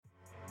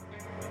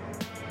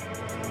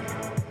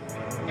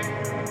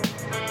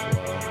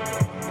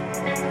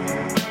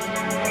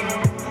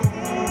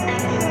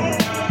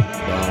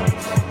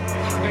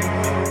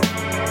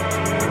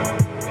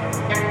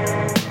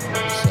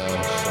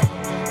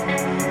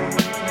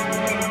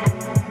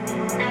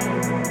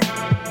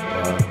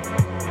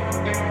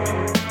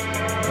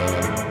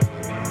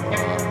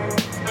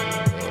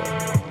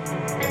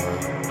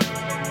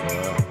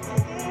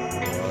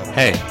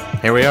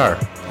Here we are.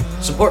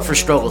 Support for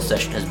Struggle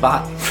Session is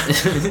brought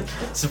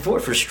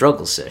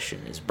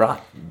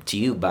to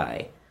you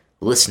by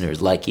listeners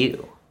like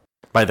you.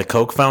 By the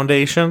Koch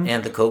Foundation.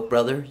 And the Koch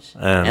brothers.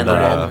 And the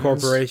Rand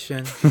Corporation.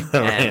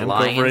 And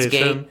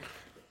Lionsgate.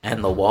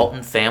 And the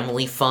Walton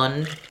Family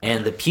Fund.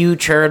 And the Pew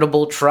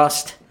Charitable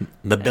Trust.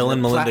 The Bill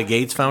and Melinda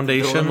Gates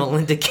Foundation. Bill and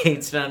Melinda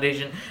Gates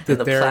Foundation. The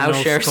and the Theranos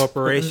Plowshares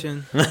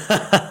Corporation. And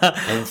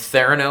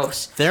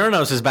Theranos.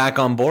 Theranos is back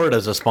on board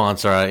as a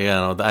sponsor.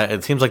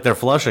 It seems like they're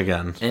flush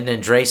again. And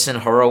Andreessen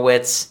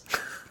Horowitz.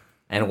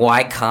 And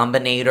Y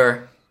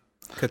Combinator.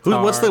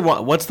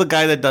 Qatar. What's the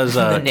guy that does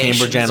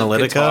Cambridge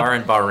Analytica? Qatar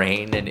and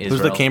Bahrain and Israel.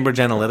 Who's the Cambridge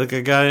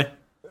Analytica guy?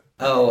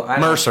 Oh, I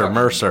don't know.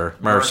 Mercer.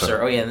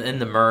 Oh, yeah, and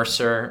the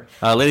Mercer.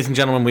 Ladies and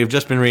gentlemen, we've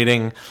just been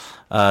reading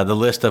the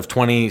list of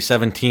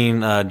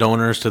 2017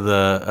 donors to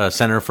the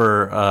Center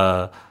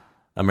for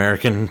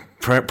American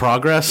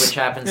Progress. Which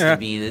happens to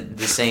be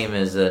the same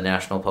as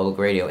National Public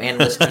Radio and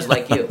listeners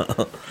like you.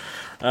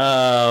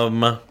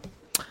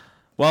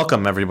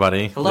 Welcome,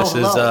 everybody. Hello.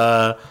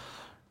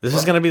 This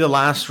is going to be the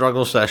last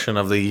struggle session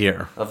of the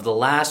year. Of the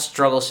last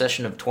struggle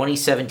session of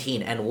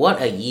 2017. And what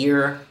a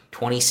year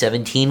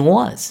 2017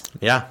 was.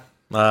 Yeah.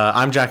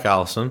 I'm Jack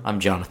Allison. I'm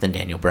Jonathan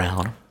Daniel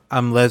Brown.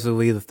 I'm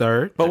Leslie the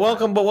Third. But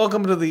welcome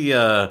to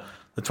the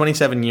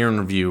 27 year in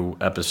review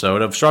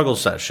episode of Struggle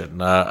Session.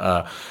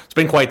 It's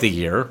been quite the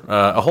year.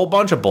 A whole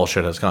bunch of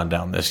bullshit has gone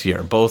down this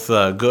year, both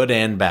good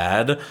and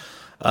bad.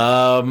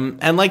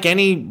 And like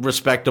any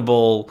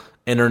respectable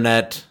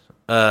internet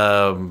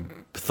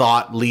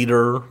thought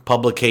leader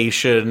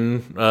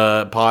publication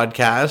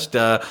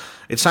podcast,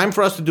 it's time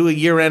for us to do a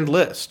year-end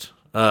list.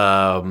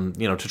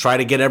 To try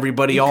to get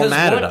everybody all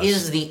mad at us. What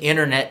is the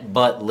internet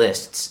but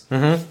lists?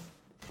 Mm-hmm.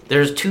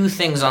 There's two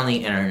things on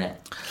the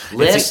internet: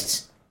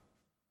 lists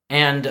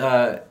and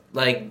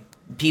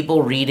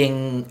people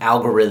reading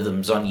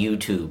algorithms on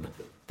YouTube.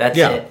 That's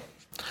it.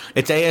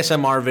 It's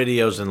ASMR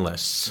videos and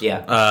lists.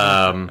 Yeah.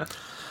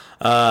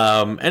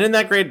 And in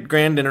that great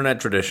grand internet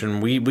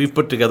tradition, we've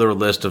put together a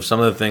list of some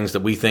of the things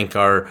that we think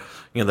are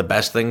the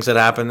best things that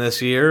happened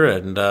this year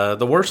and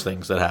the worst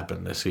things that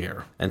happened this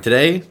year. And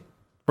today,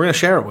 we're going to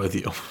share it with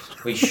you.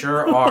 We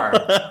sure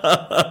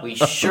are. We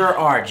sure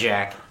are,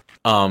 Jack.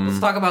 Let's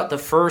talk about the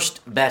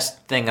first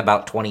best thing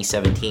about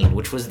 2017,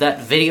 which was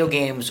that video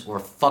games were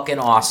fucking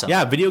awesome.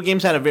 Yeah, video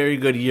games had a very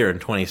good year in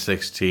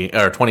 2017.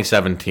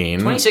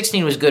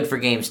 2016 was good for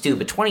games too,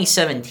 but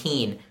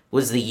 2017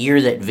 was the year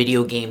that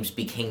video games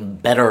became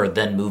better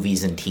than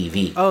movies and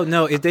TV. Oh,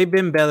 no, they've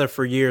been better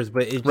for years,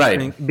 but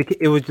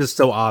it was just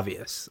so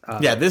obvious.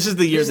 This is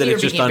the year that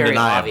it's just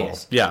undeniable.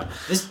 Yeah.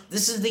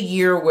 This is the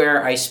year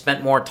where I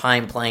spent more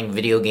time playing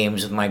video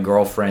games with my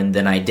girlfriend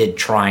than I did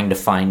trying to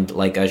find,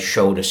 a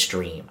show to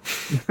stream.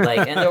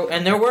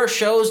 And there were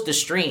shows to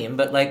stream,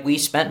 but, we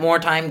spent more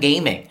time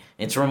gaming.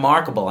 It's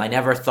remarkable. I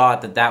never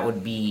thought that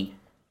would be...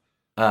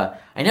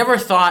 I never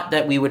thought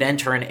that we would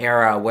enter an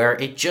era where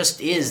it just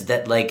is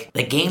that,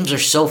 the games are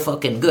so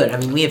fucking good. I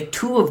mean, we have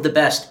two of the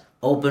best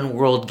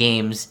open-world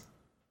games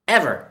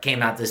ever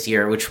came out this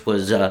year, which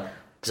was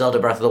Zelda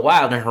Breath of the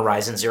Wild and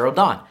Horizon Zero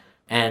Dawn.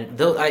 And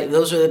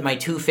those are my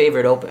two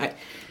favorite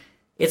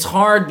it's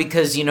hard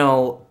because,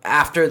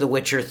 after The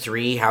Witcher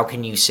 3, how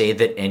can you say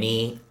that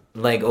any,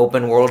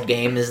 open-world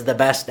game is the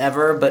best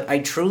ever? But I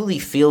truly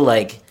feel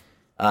like,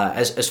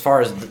 as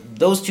far as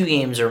those two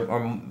games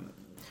are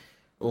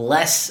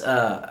less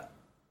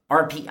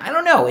RP. I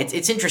don't know.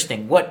 It's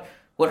interesting. What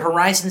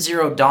Horizon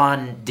Zero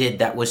Dawn did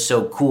that was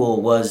so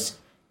cool was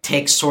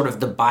take sort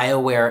of the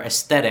BioWare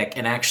aesthetic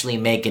and actually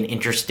make an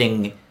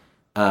interesting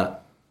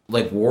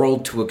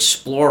world to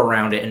explore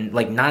around it, and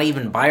not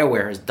even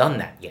BioWare has done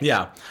that yet.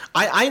 Yeah,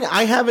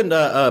 I haven't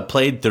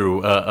played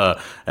through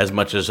as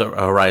much as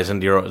Horizon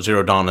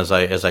Zero Dawn as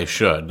I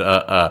should.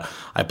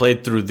 I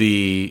played through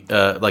the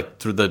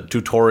through the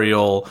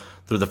tutorial,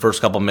 through the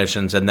first couple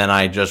missions, and then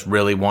I just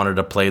really wanted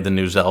to play the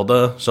new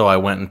Zelda, so I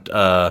went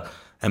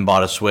and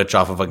bought a Switch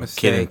off of a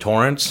kid in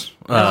Torrance.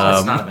 No,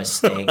 it's not a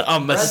mistake. A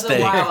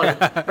mistake.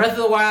 Breath of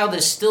the Wild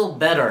is still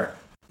better.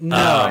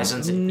 No,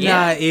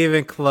 not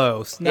even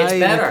close. Not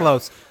even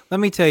close.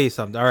 Let me tell you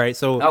something. All right,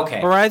 so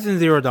Horizon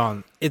Zero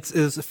Dawn, it's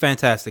a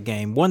fantastic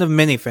game. One of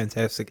many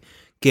fantastic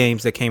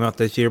games that came out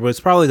this year, but it's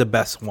probably the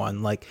best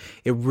one.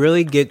 It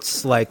really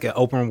gets an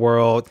open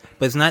world,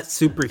 but it's not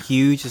super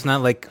huge. It's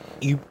not like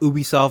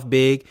Ubisoft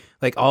big.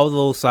 All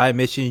those side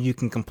missions you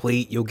can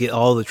complete, you'll get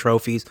all the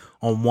trophies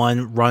on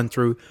one run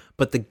through.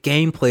 But the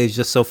gameplay is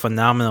just so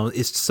phenomenal.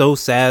 It's so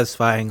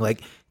satisfying,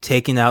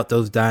 taking out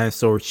those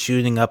dinosaurs,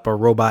 shooting up a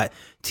robot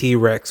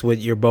T-Rex with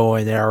your bow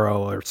and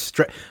arrow, or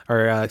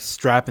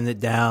strapping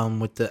it down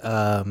with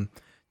to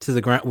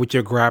the ground with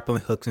your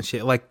grappling hooks and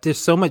shit. There's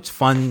so much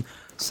fun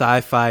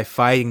sci-fi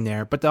fighting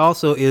there, but there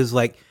also is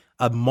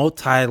a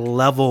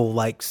multi-level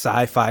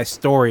sci-fi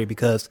story,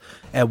 because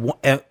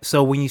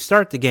so when you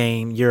start the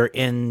game, you're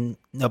in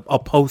a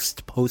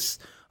post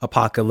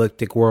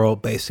apocalyptic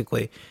world,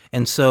 basically.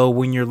 And so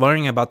when you're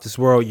learning about this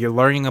world, you're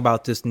learning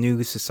about this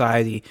new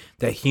society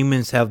that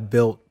humans have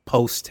built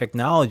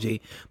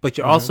post-technology, but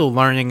you're also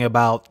learning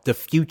about the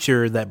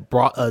future that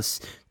brought us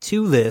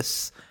to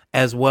this,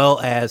 as well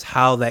as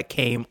how that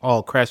came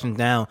all crashing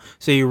down.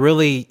 So you're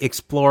really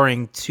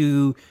exploring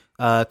two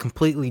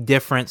completely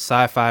different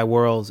sci-fi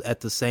worlds at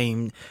the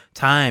same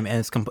time, and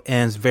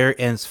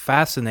it's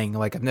fascinating.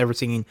 Like I've never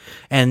seen,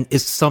 and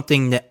it's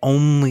something that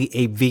only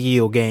a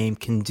video game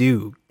can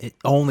do.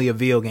 Only a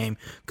video game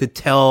could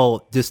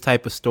tell this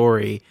type of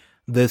story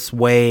this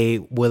way,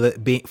 with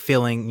it be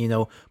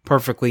feeling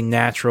perfectly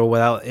natural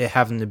without it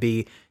having to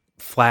be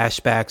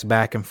flashbacks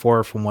back and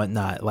forth and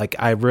whatnot. Like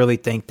I really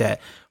think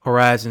that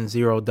Horizon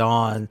Zero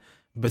Dawn,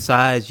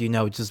 besides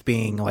just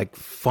being like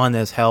fun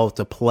as hell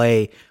to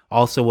play,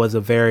 also was a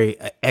very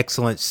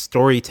excellent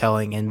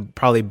storytelling, and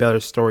probably better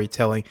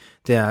storytelling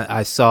than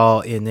I saw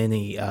in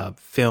any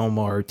film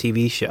or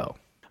TV show.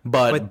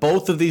 But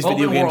both of these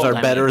video games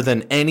are better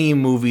than any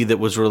movie that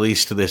was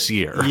released this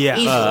year.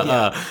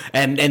 Yeah.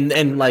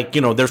 And like,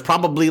 there's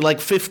probably like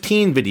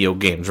 15 video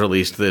games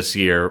released this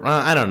year.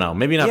 I don't know.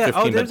 Maybe not 15.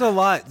 Oh, there's a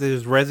lot.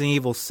 There's Resident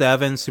Evil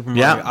 7, Super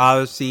Mario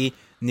Odyssey,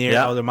 Nier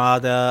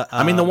Automata.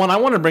 I mean, the one I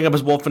want to bring up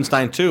is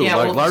Wolfenstein 2,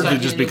 largely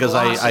just because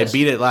I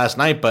beat it last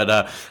night.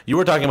 But you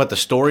were talking about the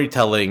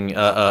storytelling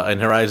in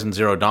Horizon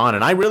Zero Dawn,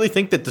 and I really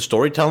think that the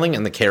storytelling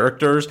and the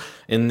characters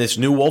in this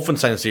new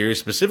Wolfenstein series,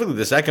 specifically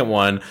the second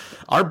one,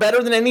 are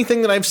better than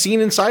anything that I've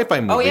seen in sci-fi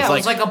movies. Oh yeah,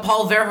 it's like a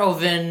Paul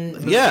Verhoeven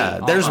movie. Yeah,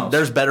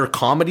 there's better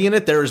comedy in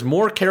it. There's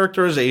more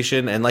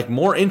characterization and like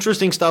more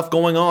interesting stuff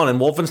going on in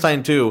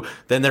Wolfenstein 2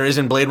 than there is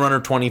in Blade Runner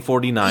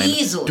 2049.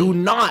 Easily. Do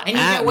not and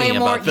you get way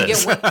more.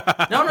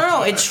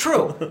 No, it's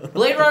true.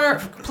 Blade Runner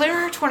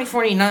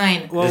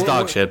 2049. It's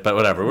dog shit, but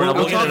whatever. We'll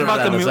talk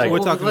about the movie.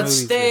 Let's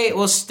stay.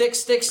 We'll stick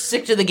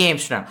to the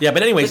games for now. Yeah,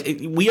 but anyways,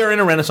 we are in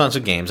a renaissance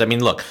of games. I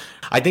mean, look,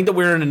 I think that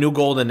we're in a new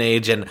golden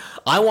age, and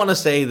I want to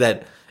say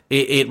that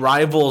it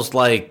rivals,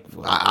 like,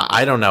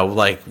 I don't know,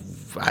 like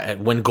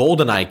when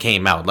GoldenEye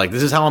came out. Like,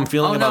 this is how I'm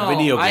feeling about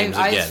video games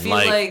again. I feel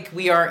like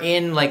we are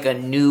in like a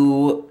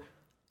new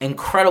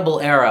incredible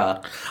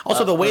era.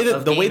 Also, the way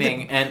that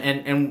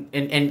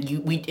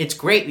it's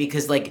great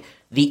because like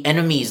the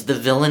enemies, the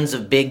villains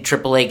of big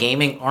AAA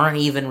gaming aren't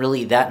even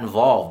really that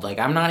involved. Like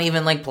I'm not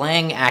even like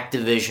playing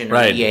Activision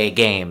or EA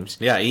games.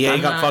 Yeah, EA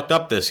got fucked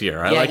up this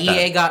year.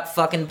 EA got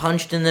fucking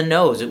punched in the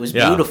nose. It was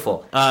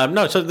beautiful.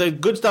 No, so the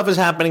good stuff is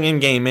happening in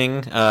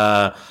gaming.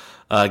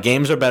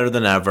 Games are better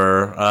than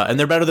ever, and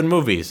they're better than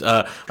movies.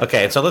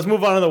 Okay, so let's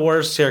move on to the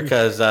worst here,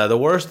 because the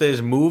worst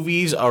is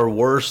movies are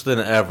worse than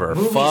ever.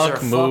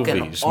 Fuck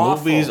movies.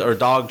 Movies are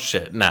dog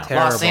shit now.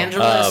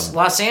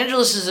 Los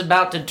Angeles is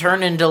about to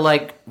turn into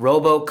like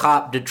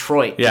RoboCop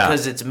Detroit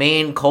because its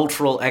main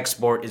cultural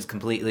export is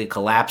completely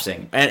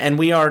collapsing. And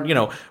we are,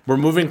 we're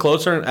moving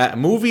closer.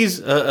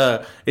 Movies,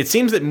 it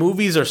seems that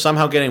movies are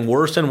somehow getting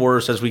worse and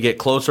worse as we get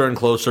closer and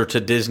closer to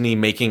Disney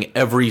making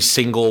every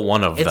single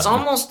one of them. It's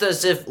almost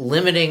as if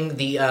limiting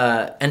the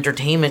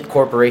entertainment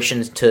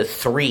corporations to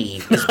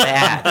 3 is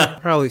bad.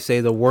 I'd probably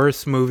say the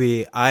worst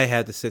movie I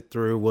had to sit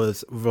through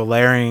was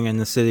Valerian and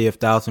the City of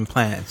Thousand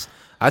Planets.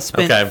 I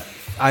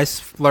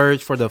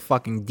splurged for the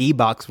fucking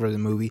D-Box for the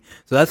movie.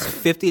 So that's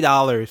 $50.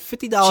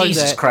 $50.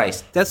 Jesus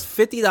Christ. That's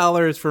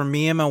 $50 for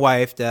me and my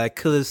wife that I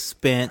could have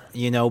spent,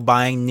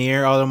 buying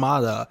Nier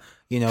Automata.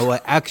 An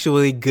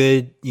actually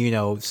good,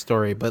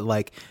 story. But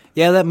like,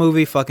 yeah, that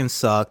movie fucking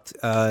sucked.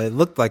 It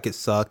looked like it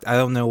sucked. I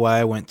don't know why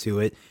I went to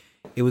it.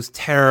 It was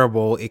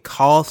terrible. It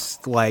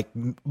cost like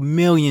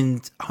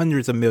millions,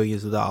 hundreds of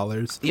millions of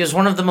dollars. It was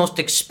one of the most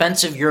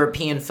expensive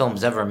European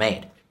films ever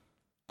made.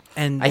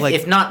 And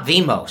if not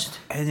the most.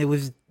 And it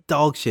was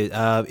dog shit.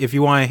 If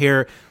you want to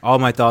hear all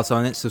my thoughts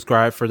on it,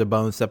 subscribe for the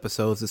bonus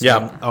episodes. It's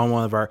on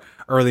one of our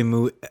early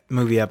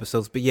movie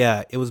episodes. But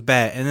yeah, it was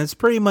bad. And it's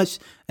pretty much,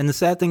 and the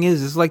sad thing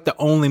is, it's like the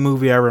only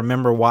movie I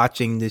remember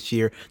watching this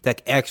year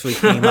that actually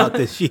came out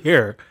this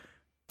year.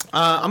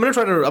 I'm gonna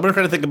try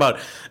to think about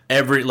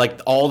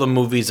all the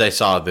movies I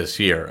saw this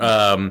year.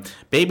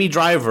 Baby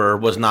Driver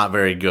was not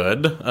very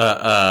good.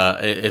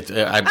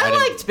 I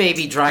liked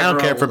Baby Driver. I don't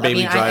care for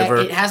Baby Driver.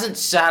 It hasn't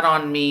sat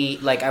on me.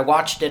 Like I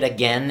watched it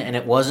again, and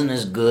it wasn't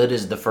as good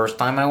as the first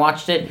time I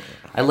watched it.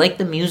 I like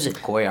the music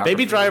choreography.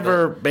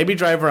 Baby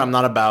Driver, I'm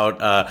not about.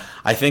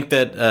 I think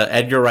that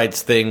Edgar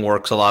Wright's thing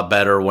works a lot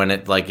better when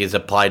it like is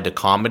applied to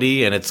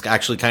comedy, and it's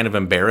actually kind of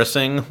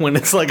embarrassing when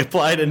it's like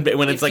applied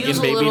when it's like in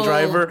Baby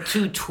Driver.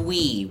 Too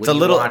twee when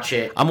you watch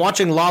it. I'm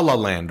watching La La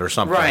Land or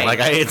something. Right. Like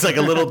it's like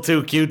a little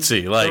too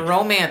cutesy. Like the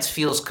romance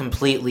feels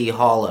completely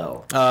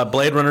hollow.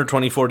 Blade Runner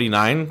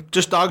 2049,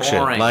 just dog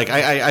shit. Like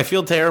I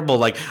feel terrible.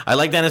 Like I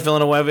like Denis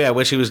Villeneuve. I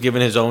wish he was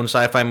given his own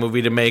sci-fi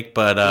movie to make,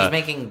 but he's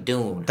making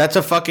Dune. That's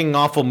a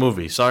fucking awful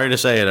movie. Sorry to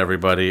say it,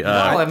 everybody. No,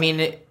 I mean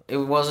it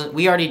wasn't.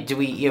 We already did.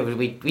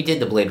 We did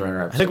the Blade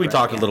Runner episode. I think we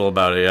talked a little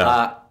about it.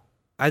 Yeah.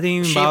 I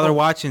didn't even bother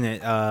watching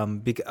it.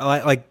 Because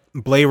like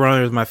Blade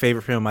Runner is my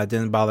favorite film. I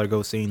didn't bother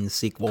go seeing the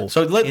sequel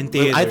in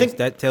theaters. I think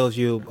that tells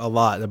you a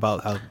lot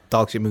about how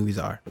dog shit movies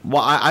are.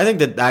 Well, I think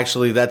that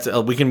actually that's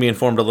we can be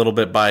informed a little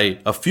bit by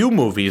a few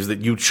movies that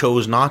you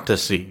chose not to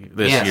see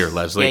this year,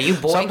 Leslie. Yeah, you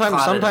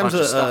boycotted a bunch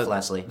of stuff,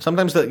 Leslie.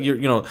 Sometimes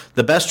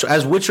the best,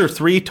 as Witcher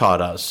 3 taught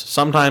us,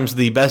 sometimes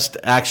the best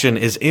action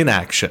is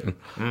inaction.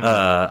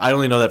 I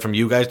only know that from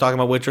you guys talking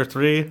about Witcher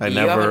 3. I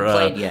haven't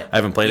played yet. I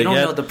haven't played it yet. You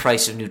don't know the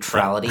price of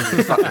neutrality.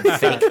 You fucking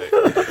fake.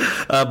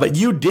 But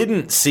you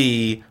didn't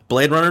see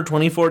Blade Runner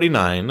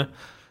 2049.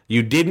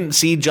 You didn't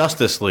see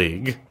Justice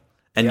League.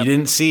 And you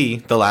didn't see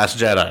The Last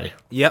Jedi.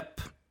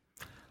 Yep.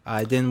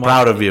 I didn't.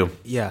 Proud of you.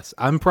 Yes,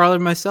 I'm proud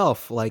of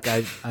myself. Like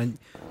I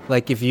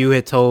like if you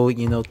had told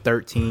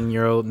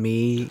 13-year-old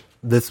me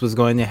this was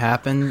going to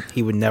happen,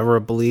 he would never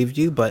have believed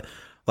you. But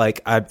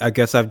like I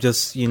guess I've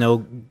just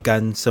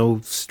gotten so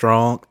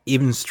strong,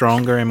 even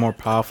stronger and more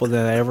powerful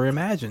than I ever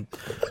imagined.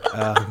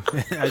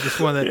 I just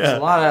want to a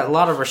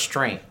lot of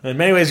restraint. In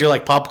many ways, you're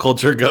like pop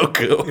culture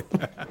Goku.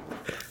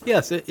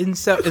 Yes, in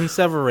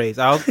several ways.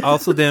 I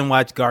also didn't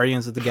watch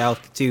Guardians of the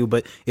Galaxy 2,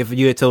 but if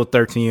you had told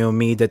 13-year-old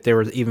me that there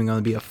was even going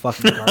to be a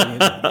fucking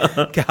Guardians of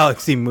the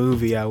Galaxy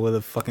movie, I would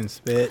have fucking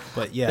spit.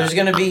 But yeah, there's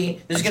gonna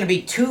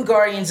be 2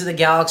 Guardians of the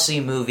Galaxy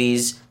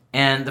movies,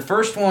 and the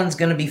first one's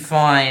gonna be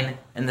fine,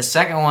 and the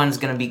second one's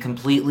gonna be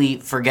completely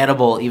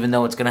forgettable, even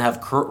though it's gonna have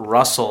Kurt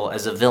Russell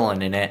as a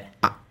villain in it.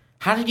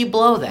 How did you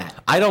blow that?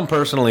 I don't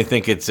personally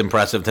think it's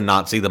impressive to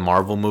not see the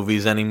Marvel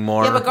movies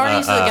anymore. Yeah, but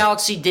Guardians of the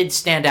Galaxy did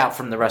stand out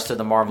from the rest of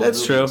the Marvel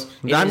movies. That's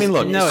true. I mean,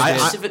 look,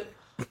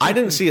 I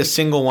didn't see a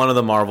single one of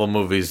the Marvel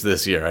movies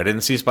this year. I didn't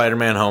see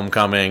Spider-Man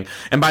Homecoming.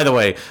 And by the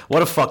way,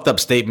 what a fucked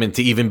up statement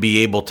to even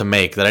be able to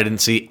make that I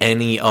didn't see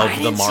any of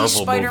the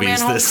Marvel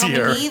movies this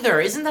year. Either.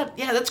 Isn't that...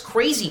 Yeah, that's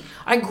crazy.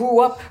 I grew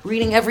up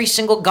reading every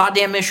single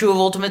goddamn issue of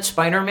Ultimate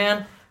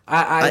Spider-Man.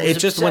 It's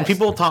just obsessed. When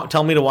people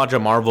tell me to watch a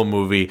Marvel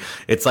movie,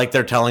 it's like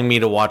they're telling me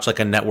to watch like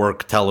a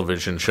network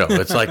television show.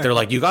 It's like they're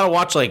like, you got to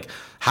watch like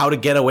How to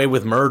Get Away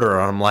with Murder.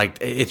 And I'm like,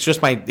 it's just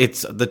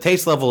the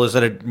taste level is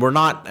that we're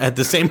not at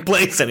the same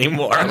place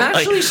anymore. I'm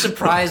actually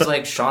surprised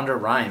like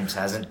Shonda Rhimes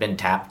hasn't been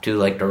tapped to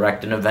like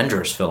direct an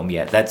Avengers film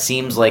yet. That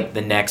seems like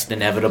the next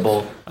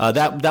inevitable.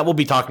 That we'll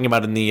be talking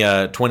about in the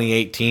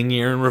 2018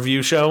 year in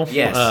review show.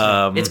 Yes,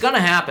 it's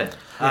gonna happen.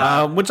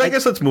 Which I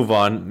guess let's move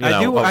on.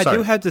 I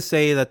do have to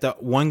say that the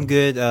one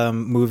good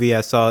movie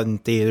I saw in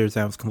theaters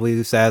and I was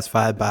completely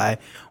satisfied by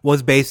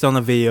was based on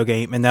a video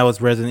game, and that was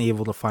Resident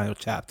Evil: The Final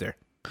Chapter.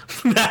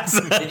 That's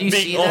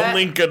the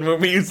only good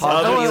movie you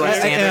saw.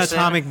 And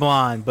Atomic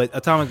Blonde, but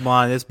Atomic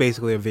Blonde is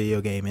basically a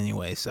video game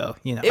anyway, so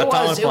it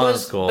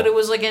was cool. But it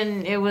was like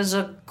it was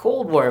a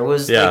Cold War. It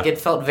was like it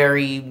felt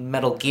very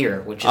Metal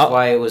Gear, which is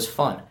why it was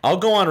fun. I'll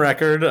go on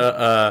record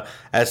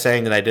as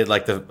saying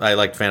that I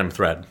liked Phantom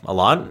Thread a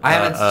lot. I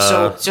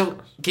haven't. So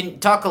can you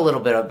talk a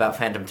little bit about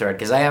Phantom Thread,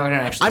 because I haven't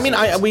actually. I mean,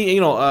 I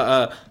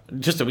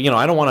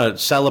don't want to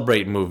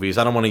celebrate movies.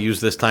 I don't want to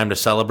use this time to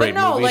celebrate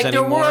movies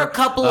anymore. There were a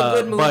couple of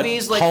good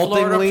movies, like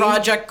Florida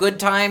Project, Good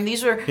Time.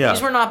 These were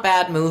not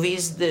bad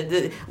movies.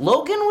 The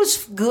Logan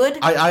was good.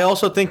 I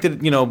also think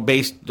that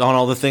based on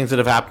all the things that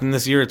have happened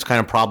this year, it's kind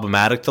of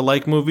problematic to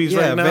like movies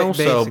right now.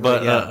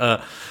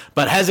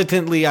 But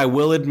hesitantly, I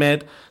will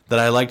admit that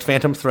I liked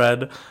Phantom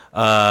Thread.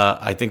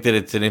 I think that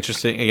it's an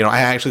interesting.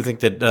 I actually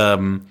think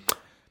that.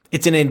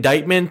 It's an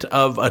indictment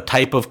of a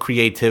type of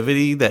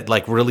creativity that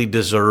really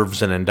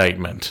deserves an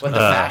indictment. But the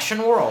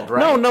fashion world,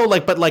 right? No,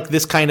 but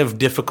this kind of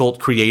difficult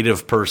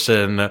creative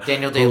person,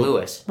 Daniel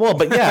Day-Lewis. Well,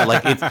 but yeah,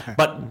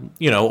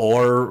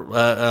 or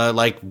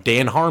like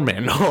Dan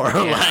Harmon,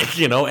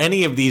 or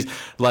any of these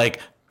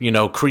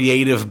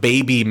creative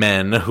baby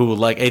men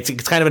who it's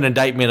kind of an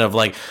indictment of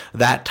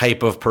that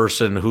type of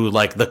person who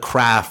the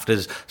craft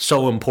is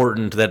so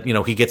important that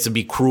he gets to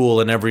be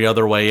cruel in every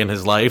other way in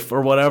his life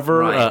or whatever.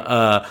 Right.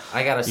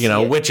 I gotta see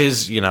it. Which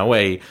is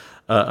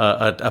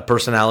a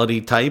personality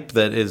type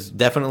that is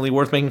definitely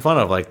worth making fun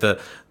of.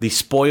 The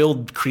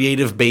spoiled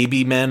creative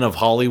baby men of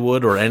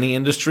Hollywood or any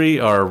industry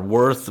are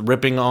worth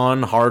ripping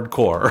on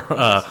hardcore.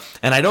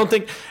 And I don't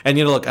think, and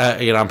look,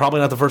 I'm probably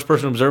not the first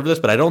person to observe this,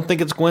 but I don't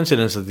think it's a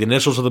coincidence that the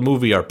initials of the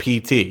movie are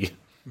PT.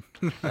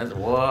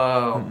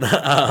 Whoa.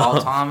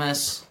 Paul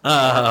Thomas,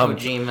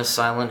 Kojima,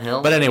 Silent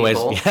Hill. But anyways,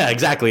 yeah,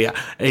 exactly.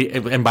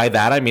 And by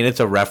that, I mean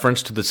it's a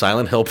reference to the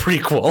Silent Hill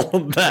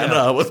prequel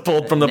that was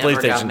pulled from the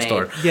PlayStation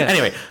Store. Yeah.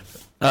 Anyway.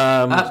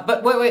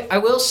 But wait. I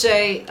will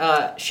say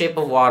Shape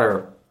of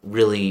Water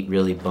really,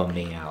 really bummed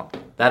me out.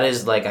 That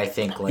is I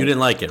think you didn't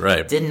like it,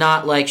 right? Did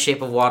not like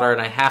Shape of Water,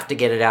 and I have to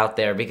get it out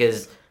there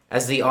because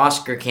as the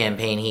Oscar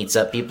campaign heats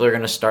up, people are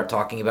going to start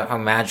talking about how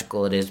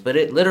magical it is. But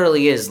it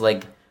literally is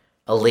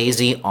a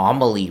lazy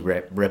Amelie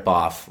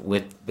ripoff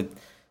with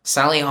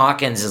Sally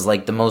Hawkins is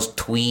the most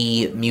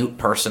twee mute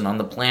person on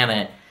the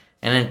planet,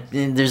 and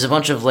there's a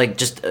bunch of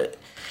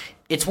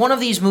it's one of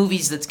these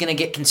movies that's going to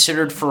get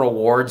considered for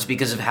awards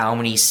because of how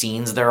many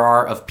scenes there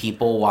are of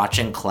people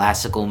watching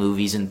classical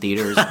movies in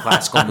theaters,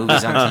 classical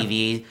movies on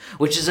TV,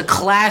 which is a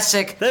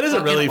classic that is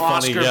a really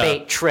Oscar funny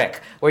bait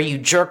trick where you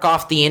jerk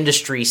off the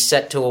industry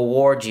set to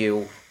award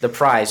you the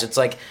prize. It's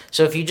like,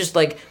 so if you just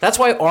like, that's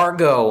why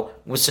Argo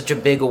was such a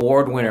big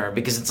award winner,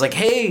 because it's like,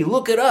 hey,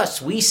 look at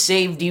us, we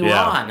saved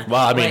Iran. Yeah.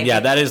 Well, I mean,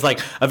 that is like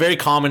a very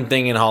common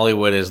thing in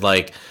Hollywood is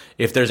like,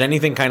 if there's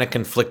anything kind of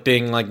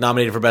conflicting, like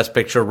nominated for Best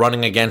Picture,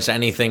 running against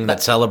anything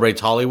that celebrates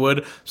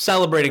Hollywood,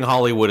 celebrating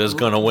Hollywood is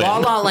going to win. La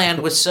La Land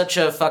was such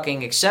a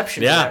fucking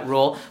exception to that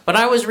rule. But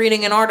I was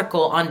reading an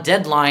article on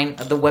Deadline,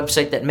 the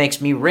website that makes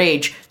me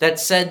rage, that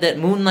said that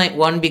Moonlight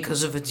won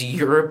because of its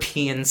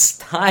European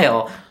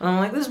style. And I'm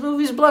like, this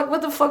movie's black.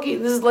 What the fuck?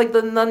 This is like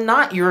the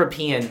not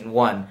European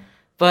one.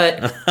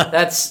 But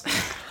that's...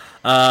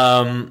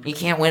 you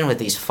can't win with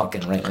these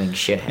fucking right-wing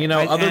shit. You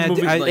know, other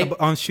movies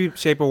on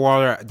Shape of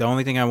Water, the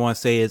only thing I want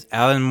to say is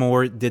Alan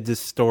Moore did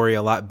this story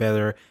a lot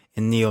better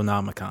in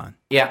Neonomicon.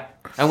 Yeah,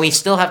 and we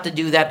still have to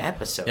do that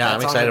episode. Yeah,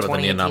 I'm excited about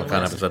the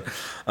Neonomicon episode.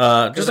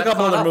 Just a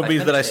couple other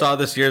movies that I saw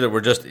this year that were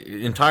just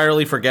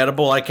entirely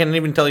forgettable. I can't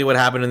even tell you what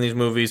happened in these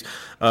movies.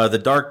 The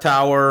Dark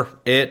Tower,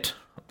 It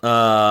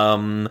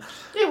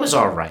was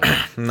all right.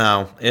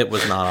 No, it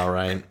was not all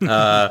right.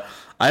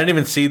 I didn't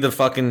even see the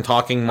fucking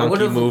talking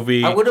monkey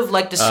movie. I would have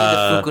liked to see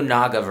the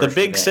Fukunaga version. The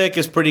Big Sick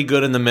is pretty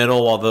good in the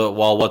middle,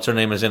 while what's her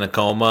name is in a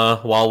coma.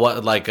 While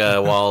Elia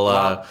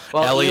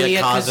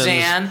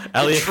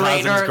Kazan's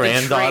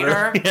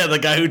granddaughter, the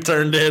guy who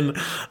turned in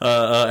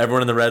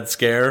everyone in the Red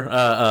Scare.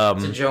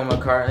 To Joe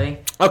McCarthy.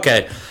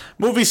 Okay.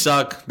 Movies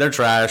suck. They're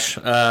trash.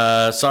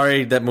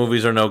 Sorry that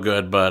movies are no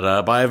good,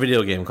 but buy a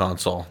video game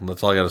console.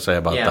 That's all I got to say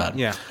about that.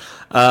 Yeah.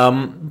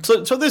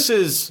 So this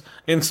is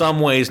in some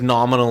ways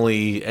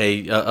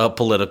nominally a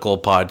political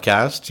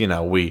podcast. You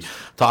know, we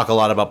talk a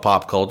lot about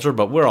pop culture,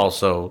 but we're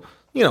also,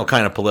 you know,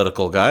 kind of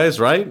political guys,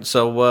 right?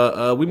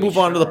 So we move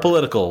on to the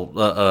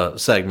political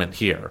segment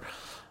here,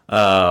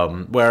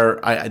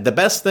 where the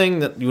best thing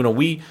that, you know,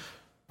 we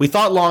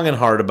thought long and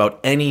hard about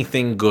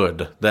anything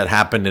good that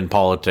happened in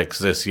politics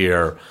this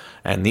year,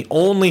 and the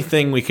only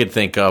thing we could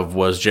think of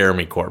was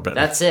Jeremy Corbyn.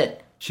 That's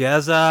it.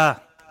 Jezza.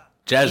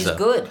 He's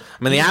good.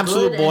 I mean, the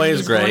Absolute Boy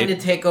is great. He's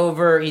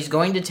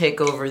going to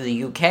take over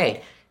the UK,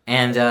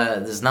 and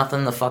there's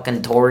nothing the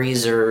fucking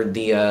Tories or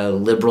the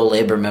Liberal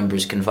Labour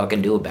members can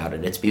fucking do about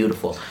it. It's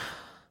beautiful.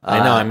 I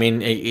know. I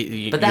mean,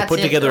 you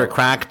put together a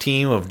crack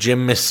team of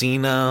Jim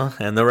Messina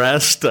and the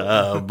rest,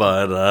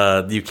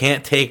 but you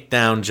can't take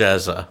down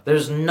Jezza.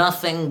 There's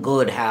nothing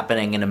good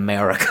happening in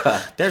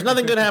America. There's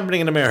nothing good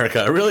happening in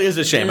America. It really is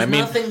a shame. There's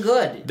nothing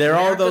good.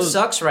 America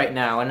sucks right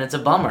now, and it's a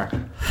bummer.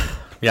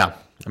 Yeah.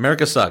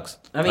 America sucks.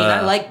 I mean, I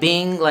like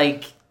being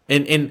like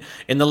in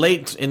the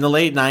late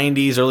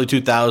 90s, early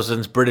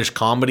 2000s, British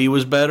comedy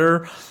was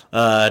better.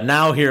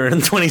 Now here in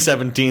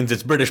 2017,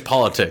 it's British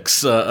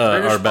politics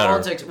are better.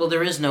 Politics. Well,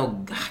 there is no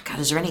God.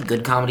 Is there any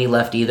good comedy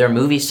left either?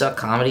 Movies suck.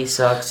 Comedy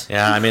sucks.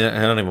 Yeah, I mean,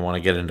 I don't even want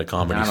to get into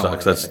comedy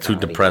sucks. That's too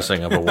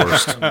depressing of a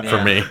worst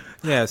for me.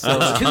 Yeah, so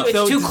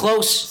it's too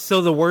close.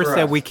 So the worst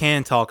that we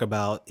can talk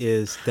about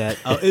is that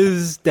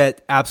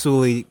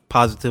absolutely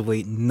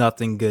positively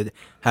nothing good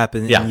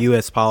happened in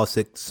U.S.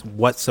 politics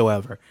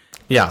whatsoever.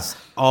 Yeah, it's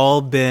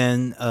all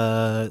been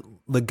a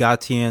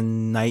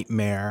Legatian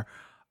nightmare.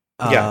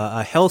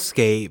 A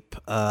hellscape,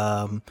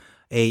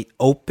 a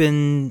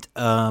opened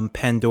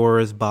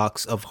Pandora's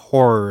box of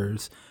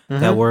horrors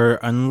that were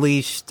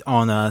unleashed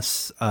on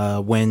us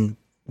when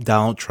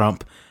Donald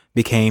Trump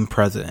became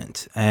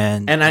president,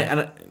 and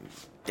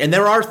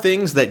there are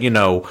things that, you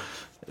know,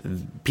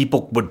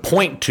 people would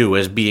point to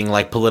as being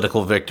like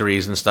political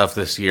victories and stuff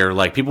this year.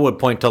 Like people would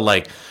point to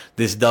like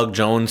this Doug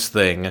Jones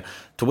thing,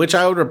 to which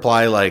I would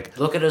reply like,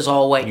 look at his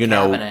all white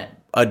cabinet.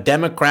 A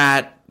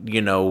Democrat,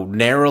 you know,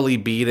 narrowly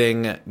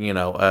beating, you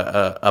know,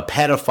 a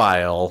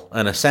pedophile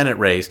in a Senate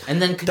race.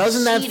 And then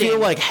doesn't that feel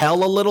like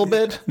hell a little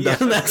bit?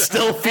 Doesn't that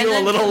still feel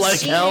a little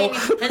like hell?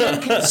 And then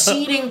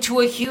conceding to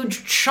a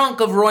huge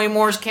chunk of Roy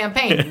Moore's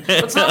campaign.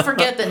 Let's not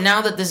forget that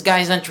now that this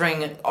guy's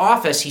entering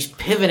office, he's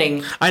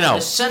pivoting to the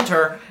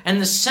center,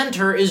 and the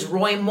center is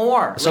Roy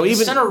Moore. So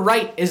even center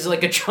right is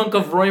like a chunk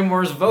of Roy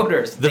Moore's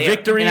voters. The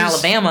victories in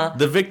Alabama.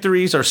 The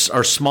victories are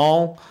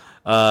small.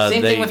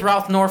 Same thing with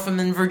Ralph Northam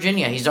in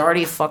Virginia. He's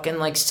already fucking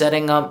like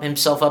setting up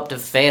himself up to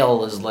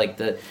fail as like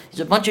there's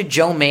a bunch of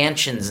Joe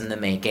Manchins in the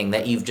making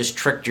that you've just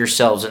tricked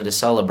yourselves into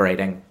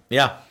celebrating.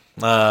 Yeah.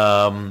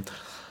 So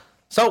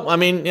I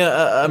mean,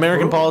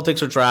 American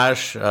politics are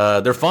trash.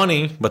 They're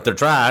funny, but they're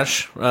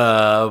trash. You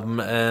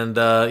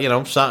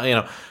know,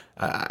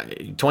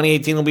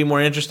 2018 will be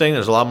more interesting.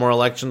 There's a lot more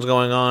elections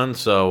going on,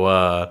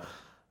 so.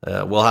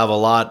 We'll have a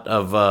lot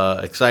of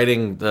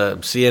exciting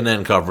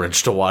CNN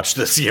coverage to watch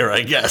this year,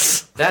 I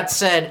guess. That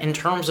said, in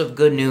terms of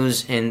good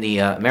news in the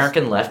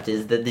American left,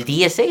 is that the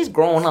DSA is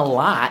growing a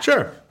lot.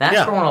 Sure.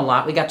 That's growing a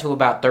lot. We got to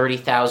about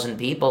 30,000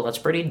 people. That's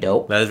pretty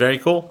dope. That is very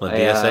cool. The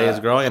DSA is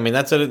growing. I mean,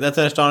 that's an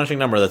astonishing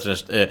number. That's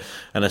just an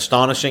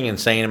astonishing,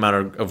 insane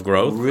amount of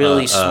growth.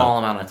 Really small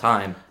amount of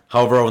time.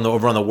 However,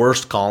 over on the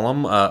worst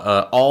column,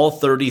 all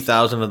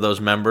 30,000 of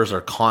those members are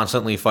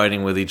constantly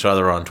fighting with each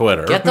other on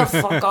Twitter. Get the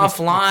fuck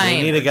offline.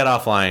 We need to get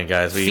offline,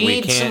 guys.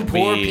 We can't some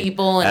poor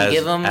people and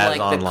give them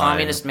like the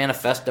Communist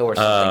Manifesto or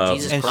something.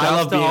 Jesus and Christ.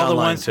 shouts to all the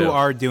ones who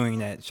are doing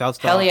that. Shouts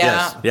to Hell yeah.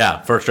 Yes.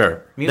 Yeah, for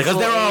sure. Because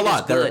there are a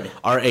lot. There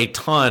are a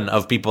ton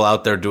of people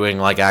out there doing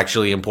like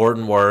actually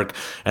important work,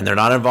 and they're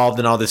not involved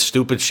in all this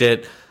stupid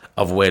shit,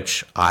 of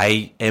which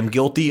I am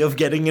guilty of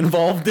getting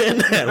involved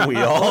in, and we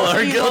all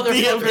are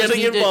guilty of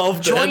getting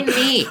involved in.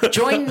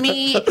 Join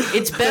me.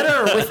 It's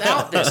better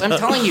without this. I'm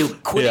telling you,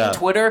 quitting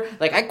Twitter.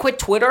 Like, I quit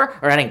Twitter,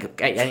 or I didn't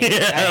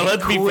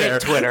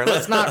quit Twitter.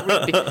 Let's not.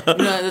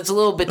 That's a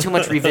little bit too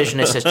much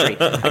revisionist history.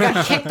 I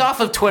got kicked off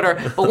of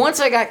Twitter, but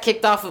once I got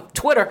kicked off of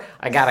Twitter,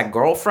 I got a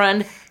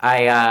girlfriend.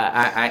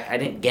 I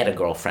didn't get a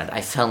girlfriend. I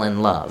fell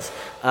in love.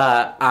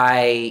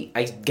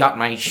 I got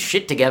my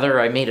shit together.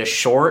 I made a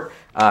short.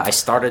 I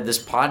started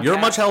this podcast. You're a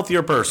much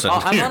healthier person.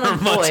 I'm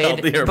unemployed,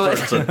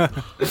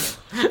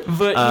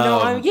 but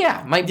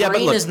my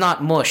brain is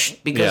not mush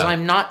because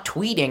I'm not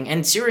tweeting.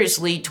 And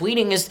seriously,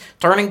 tweeting is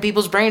turning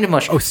people's brain to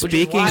mush. Oh,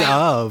 speaking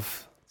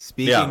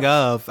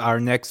of our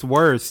next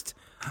worst,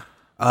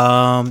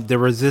 the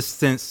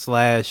Resistance /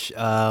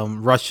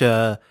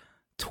 Russia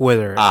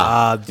Twitter.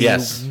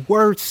 The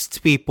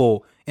worst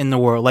people in the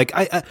world. Like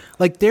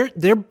like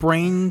their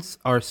brains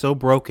are so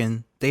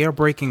broken. They are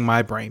breaking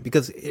my brain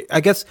because I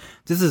guess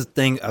this is the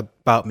thing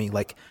about me.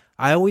 Like,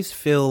 I always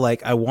feel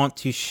like I want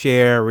to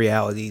share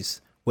realities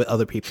with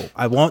other people.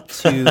 I want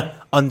to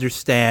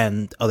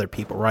understand other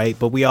people, right?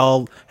 But we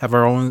all have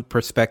our own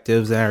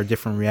perspectives and our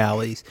different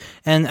realities.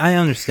 And I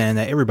understand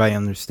that. Everybody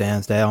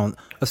understands that on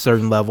a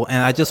certain level.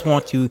 And I just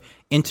want to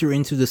enter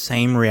into the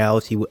same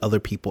reality with other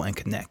people and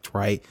connect,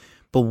 right?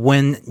 But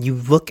when you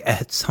look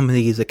at some of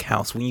these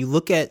accounts, when you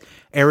look at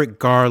Eric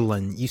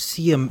Garland, you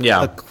see him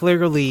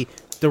clearly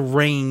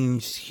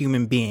deranged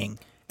human being.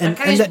 And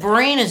that guy's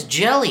brain is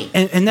jelly.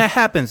 And that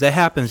happens. That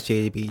happens,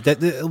 JDB.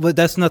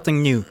 That's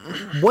nothing new.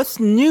 What's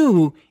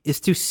new is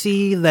to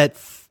see that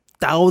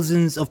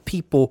thousands of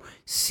people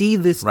see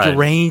this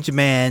deranged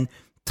man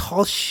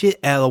toss shit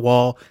at a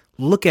wall,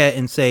 look at it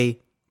and say,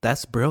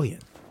 that's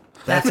brilliant.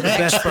 That's the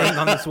best thing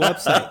on this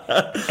website.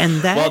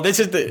 And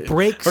that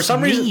breaks for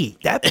some reason.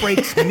 That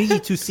breaks me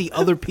to see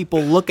other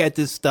people look at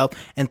this stuff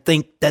and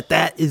think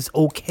that is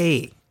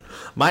okay.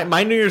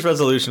 My New Year's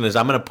resolution is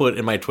I'm going to put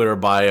in my Twitter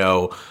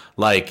bio,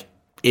 like,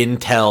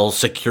 Intel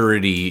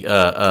security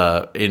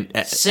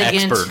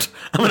expert.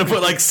 I'm going to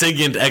put, like,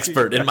 SIGINT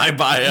expert in my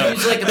bio.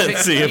 Like and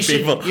see if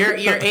people... Your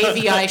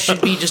AVI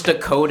should be just a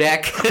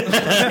codec.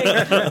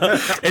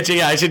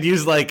 I should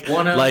use, like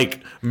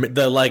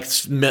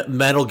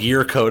Metal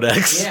Gear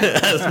codex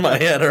as my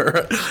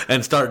header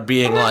and start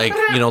being, like,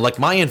 like,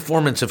 my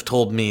informants have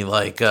told me,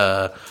 like...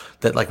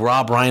 that like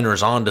Rob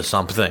Reiner's onto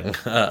something,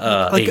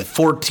 like a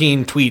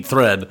 14 tweet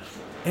thread.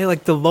 Hey,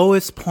 like the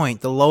lowest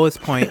point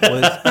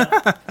was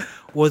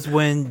was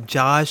when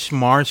Josh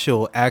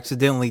Marshall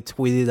accidentally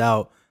tweeted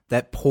out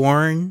that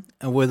porn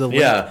with a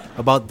link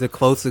about the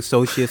close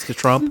associates to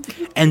Trump,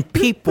 and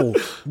people,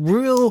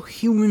 real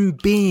human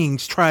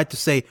beings, tried to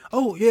say,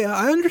 "Oh yeah,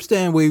 I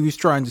understand what he was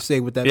trying to say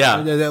with that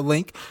that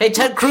link." Hey,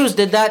 Ted Cruz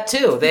did that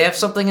too. They have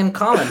something in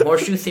common.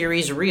 Horseshoe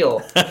theory's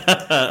real.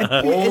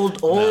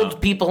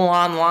 Old people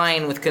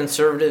online with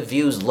conservative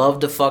views love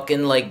to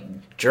fucking like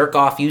jerk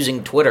off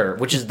using Twitter,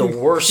 which is the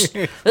worst.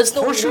 That's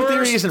the horseshoe worst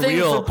theory isn't thing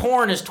real. For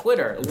porn is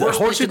Twitter. The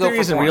horseshoe theory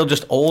isn't real.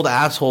 Just old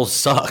assholes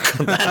suck.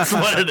 That's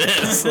what it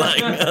is. Like,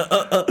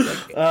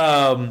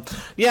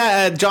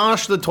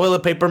 Josh the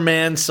toilet paper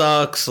man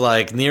sucks.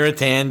 Like, Neera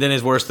Tanden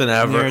is worse than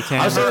ever.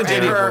 I was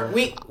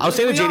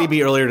saying to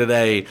JDB earlier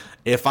today.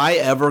 If I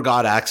ever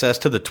got access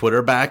to the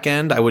Twitter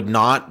backend, I would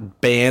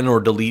not ban or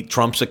delete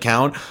Trump's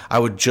account. I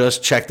would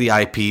just check the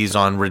IPs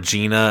on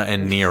Regina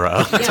and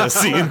Neera to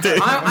see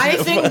things. I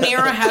think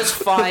Neera has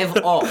 5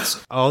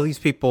 alts. All these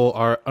people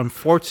are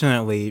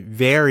unfortunately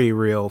very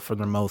real for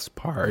the most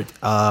part.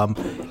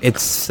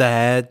 It's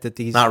sad that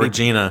these not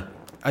Regina.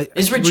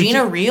 Is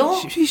Regina real?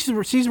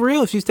 She's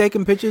real. She's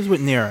taking pictures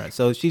with Neera,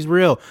 so she's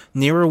real.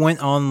 Neera went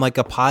on like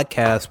a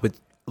podcast with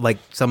like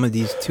some of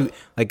these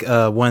a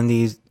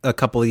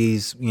couple of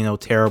these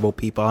terrible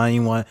people. I don't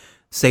even want to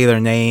say their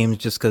names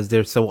just because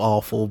they're so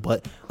awful,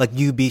 but like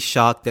you'd be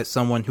shocked that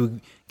someone who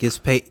gets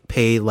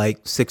paid like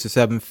 6 or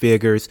 7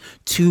 figures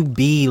to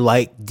be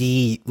like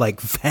the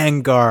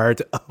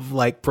vanguard of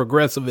like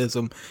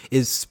progressivism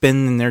is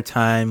spending their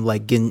time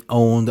like getting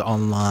owned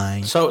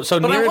online. So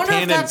Neera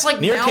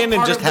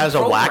Tanden just has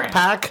a whack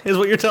pack, is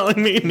what you're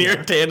telling me?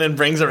 Neera Tanden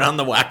brings around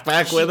the whack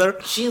pack with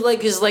her. She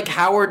like is like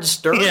Howard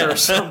Stern or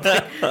something.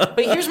 But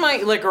here's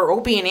my or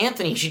Opie and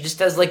Anthony. She just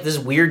has like this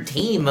weird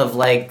team of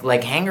like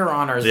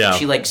hanger-oners. Yeah.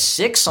 She like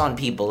sicks on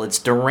people. It's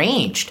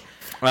deranged.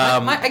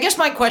 I guess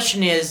my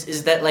question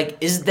is that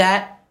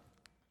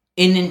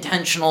an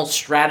intentional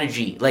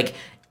strategy? Like,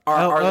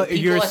 are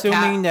you're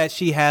assuming that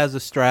she has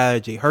a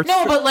strategy? Her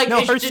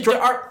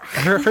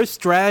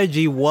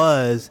strategy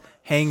was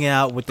hanging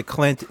out with the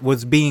Clinton,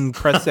 was being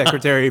press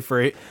secretary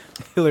for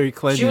Hillary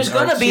Clinton. She was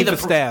going to be the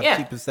chief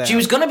of staff. She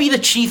was going to be the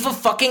chief of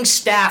fucking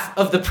staff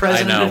of the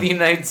president of the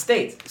United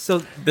States. So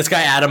this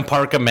guy Adam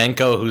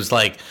Parkamenko, who's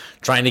like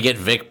trying to get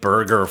Vic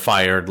Berger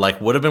fired,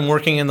 like would have been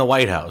working in the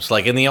White House.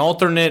 Like in the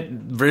alternate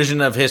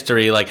version of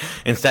history, like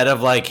instead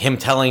of like him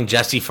telling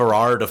Jesse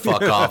Farrar to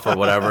fuck off or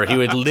whatever, he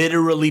would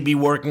literally be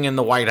working in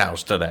the White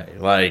House today.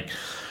 Like,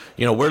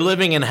 you know, we're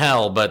living in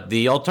hell, but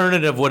the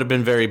alternative would have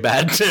been very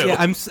bad too. Yeah,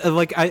 I'm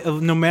like,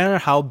 no matter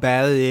how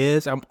bad it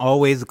is, I'm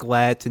always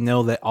glad to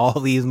know that all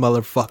these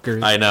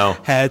motherfuckers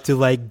had to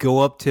like go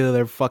up to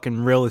their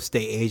fucking real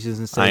estate agents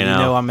and say,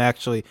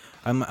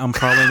 I'm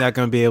probably not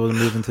going to be able to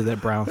move into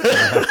that brown.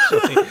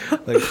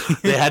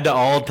 Like, they had to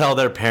all tell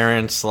their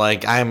parents,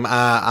 like, I'm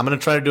going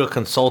to try to do a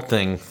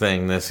consulting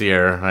thing this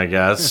year, I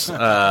guess.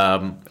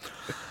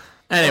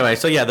 Anyway,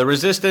 so yeah, the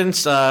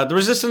resistance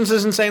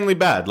is insanely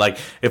bad. Like,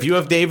 if you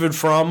have David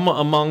Frum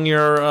among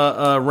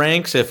your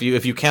ranks, if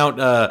you count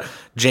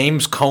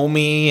James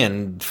Comey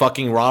and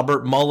fucking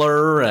Robert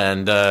Mueller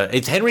and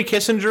it's Henry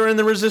Kissinger in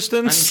the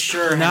resistance. I'm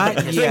sure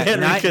Henry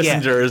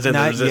Kissinger is in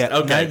the resistance.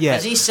 Okay, not yet.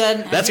 As he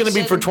said, that's going to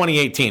be for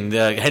 2018.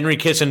 Henry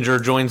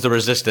Kissinger joins the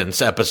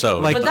resistance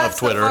episode but that's of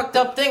Twitter. The fucked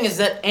up thing is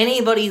that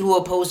anybody who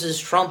opposes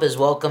Trump is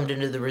welcomed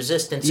into the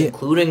resistance,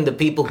 including the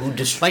people who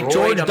destroyed like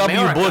George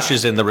America. W. Bush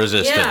is in the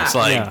resistance.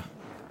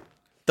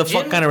 The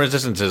fuck kind of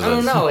resistance is this? I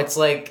don't know. It's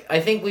like,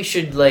 I think we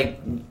should like.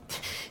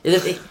 Did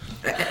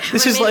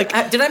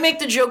I make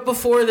the joke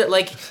before that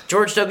like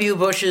George W.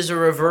 Bush is a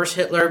reverse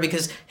Hitler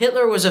because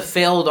Hitler was a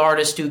failed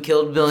artist who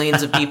killed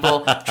millions of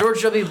people.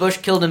 George W. Bush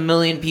killed 1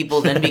 million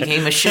people, then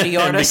became a shitty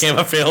artist. Became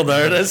a failed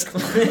artist.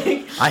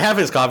 I have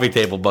his coffee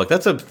table book.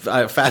 That's a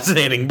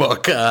fascinating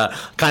book.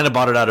 Kind of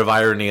bought it out of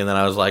irony, and then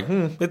I was like,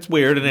 it's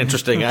weird and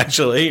interesting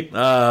actually.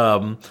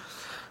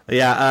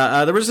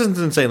 The resistance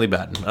is insanely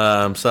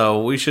bad.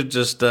 So we should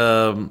just...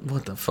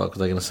 what the fuck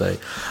was I going to say?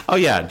 Oh,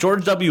 yeah.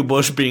 George W.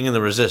 Bush being in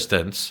the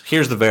resistance.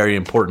 Here's the very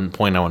important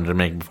point I wanted to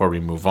make before we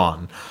move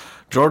on.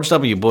 George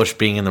W. Bush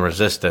being in the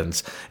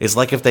resistance is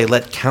like if they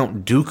let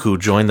Count Dooku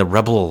join the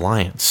Rebel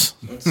Alliance.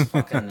 It's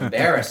fucking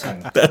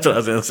embarrassing. That's what I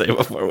was going to say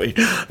before we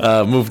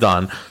moved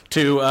on.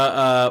 To,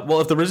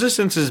 if the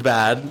resistance is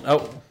bad...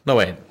 Oh, no,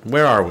 wait.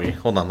 Where are we?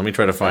 Hold on. Let me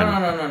try to find...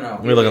 No.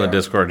 Let me look on the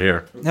Discord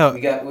here. No,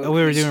 we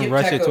were doing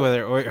Russia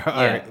Twitter.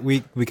 All right,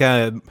 we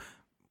kind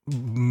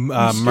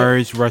of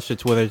merged Russia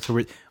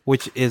Twitter,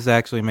 which is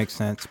actually makes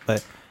sense.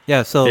 But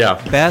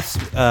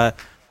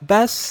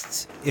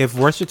best if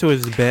Russia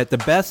Twitter is bad, the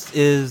best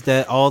is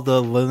that all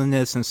the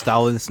Leninist and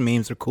Stalinist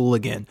memes are cool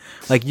again.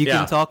 Like you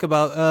can talk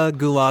about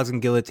gulags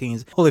and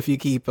guillotines. Well, if you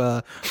keep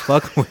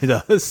fucking with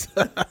us.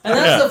 And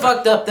that's the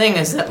fucked up thing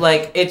is that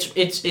like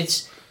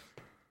it's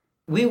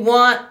we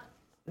want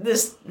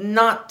this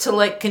not to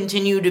like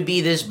continue to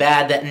be this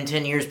bad that in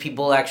 10 years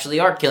people actually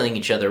are killing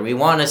each other. We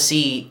want to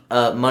see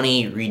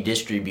money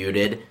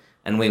redistributed,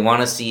 and we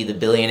want to see the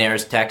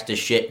billionaires taxed to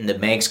shit and the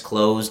banks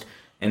closed,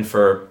 and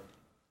for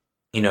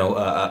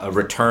a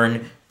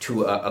return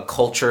to a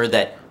culture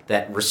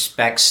that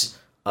respects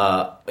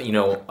not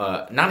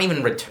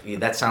even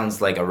that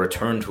sounds like a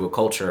return to a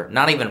culture,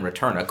 not even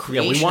return, a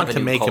creation. Yeah, we want of a to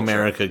new make culture.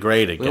 America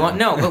great again.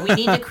 But we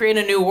need to create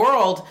a new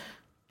world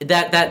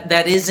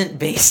that isn't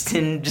based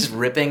in just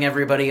ripping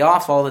everybody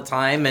off all the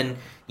time and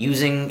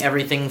using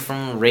everything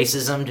from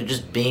racism to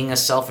just being a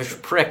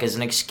selfish prick as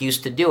an excuse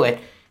to do it.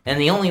 And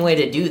the only way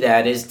to do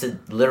that is to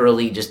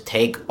literally just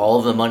take all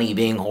of the money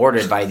being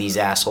hoarded by these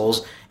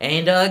assholes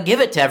and give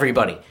it to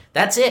everybody.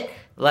 That's it.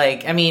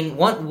 Like, I mean,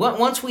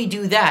 once we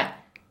do that,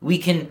 we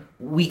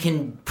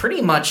can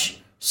pretty much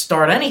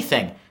start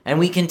anything. And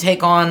we can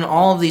take on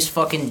all of these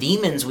fucking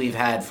demons we've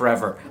had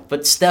forever.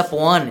 But step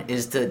one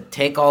is to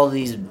take all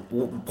these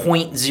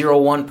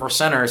 0.01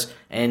 percenters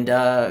and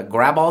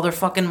grab all their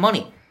fucking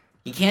money.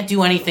 You can't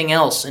do anything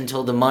else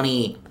until the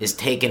money is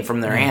taken from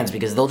their hands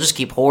because they'll just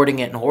keep hoarding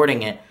it.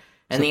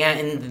 And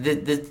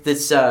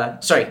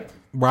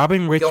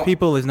robbing rich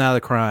people is not a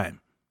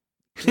crime.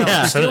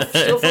 No, steal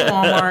from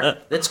Walmart.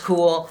 That's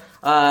cool.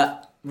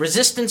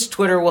 Resistance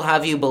Twitter will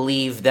have you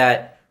believe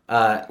that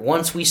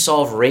once we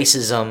solve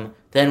racism,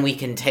 then we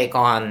can take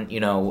on,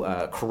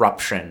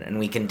 corruption and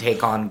we can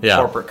take on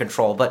corporate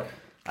control. But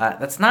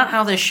that's not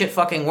how this shit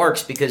fucking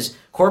works because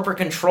corporate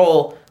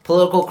control,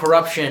 political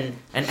corruption,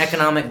 and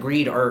economic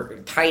greed are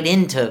tied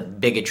into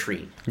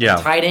bigotry. Yeah.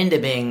 Tied into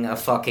being a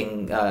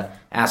fucking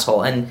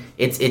asshole. And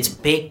it's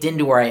baked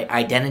into our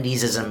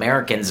identities as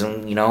Americans.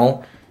 And,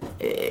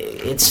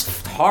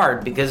 it's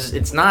hard because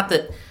it's not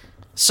that...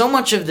 So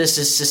much of this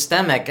is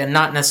systemic and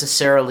not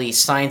necessarily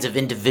signs of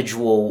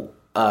individual,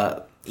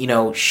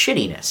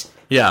 shittiness.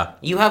 Yeah.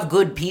 You have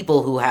good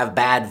people who have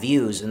bad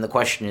views, and the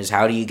question is,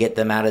 how do you get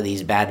them out of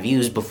these bad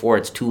views before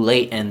it's too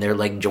late and they're,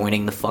 like,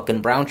 joining the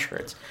fucking brown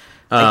shirts?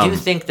 I do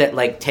think that,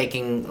 like,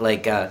 taking,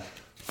 like,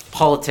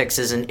 politics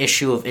as an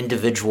issue of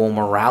individual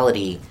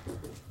morality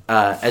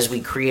as we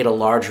create a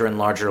larger and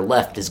larger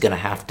left is going to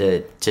have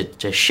to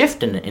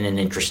shift in an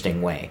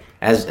interesting way.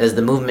 As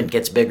the movement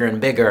gets bigger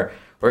and bigger,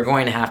 we're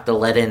going to have to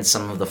let in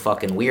some of the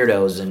fucking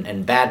weirdos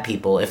and bad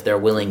people if they're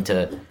willing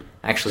to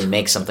actually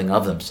make something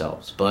of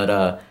themselves.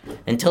 But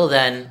until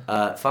then,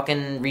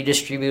 fucking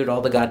redistribute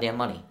all the goddamn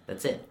money.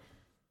 That's it.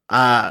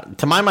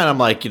 To my mind, I'm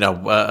like,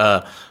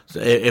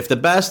 if the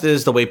best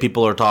is the way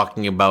people are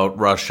talking about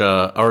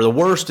Russia, or the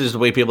worst is the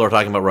way people are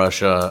talking about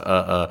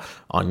Russia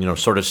on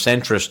sort of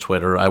centrist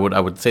Twitter, I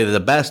would say that the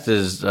best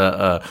is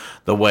the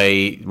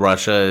way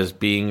Russia is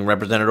being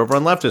represented over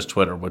on leftist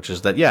Twitter, which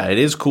is that it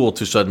is cool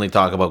to suddenly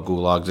talk about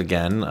gulags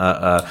again.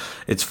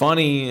 It's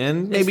funny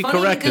and maybe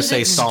correct to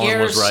say Stalin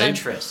was right.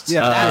 Centrists.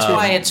 Yeah, that's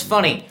why it's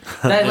funny.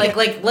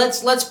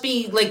 Let's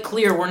be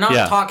clear. We're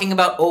not talking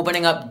about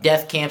opening up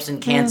death camps in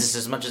Kansas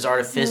as much as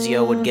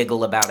Artificio would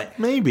giggle about it.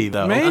 Maybe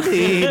though. Maybe.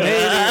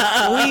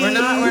 We're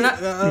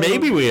not.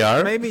 Maybe we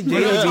are. Maybe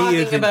JDB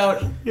talking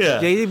about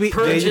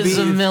purges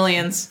of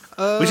millions.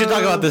 We should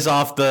talk about this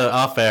off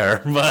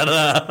air, but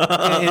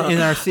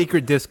in our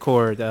secret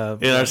Discord.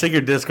 In our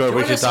secret Discord,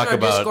 we should talk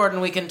about Discord,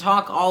 and we can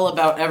talk all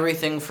about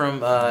everything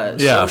from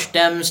Soc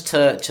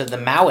Dems to the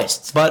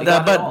Maoists. But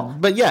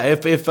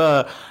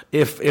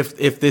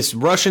if this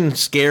Russian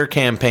scare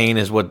campaign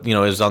is what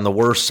is on the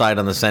worst side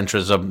on the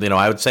centrism,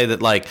 I would say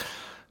that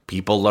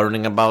people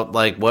learning about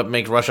what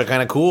makes Russia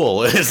kind of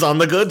cool is on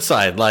the good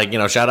side.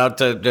 Shout out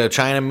to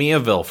China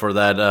Miéville for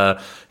that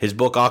his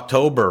book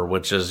October,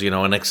 which is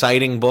an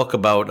exciting book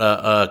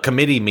about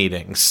committee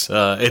meetings.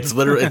 It's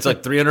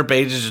like 300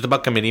 pages just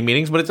about committee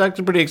meetings, but it's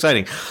actually pretty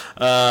exciting.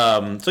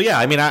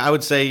 I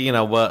would say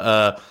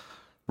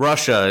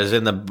Russia is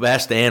in the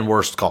best and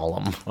worst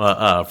column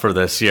for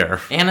this year.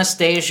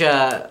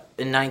 Anastasia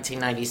in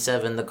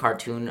 1997, the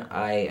cartoon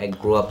I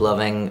grew up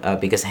loving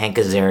because Hank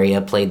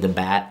Azaria played the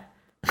Bat.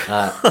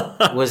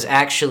 was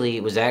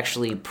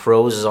actually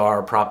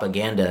pro-Tsar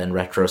propaganda in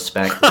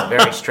retrospect. It's a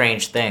very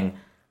strange thing.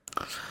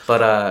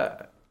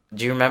 But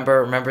do you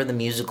remember the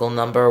musical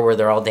number where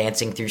they're all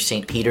dancing through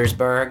St.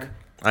 Petersburg?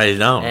 I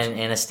don't. And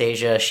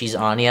Anastasia, she's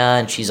Anya,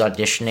 and she's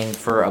auditioning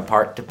for a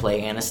part to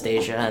play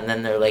Anastasia, and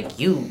then they're like,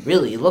 "You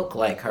really look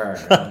like her."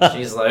 And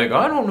she's like,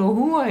 "I don't know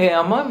who I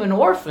am. I'm an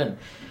orphan."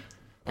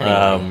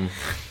 Anyway.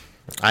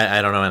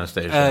 I don't know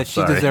Anastasia.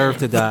 She deserved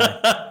to die.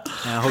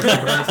 I hope she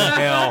burns in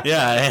hell.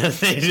 Yeah,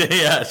 Anastasia.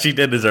 Yeah, she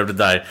did deserve to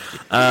die.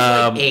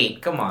 Like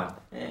 8. Come on.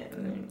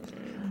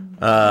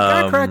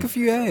 Gotta crack a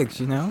few eggs,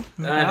 I know.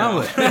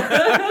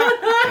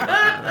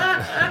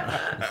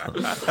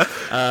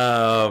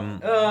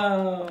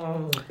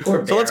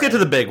 So let's get to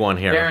the big one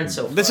here.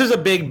 This is a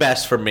big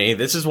best for me.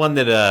 This is one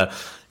that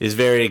is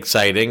very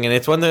exciting, and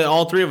it's one that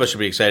all three of us should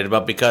be excited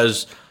about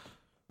because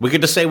we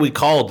get to say we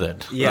called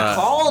it. Yeah,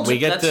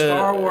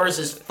 Star Wars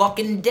is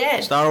fucking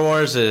dead. Star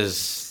Wars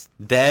is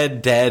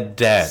dead.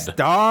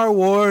 Star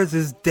Wars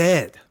is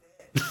dead.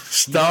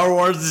 Star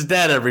Wars is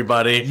dead,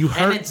 everybody.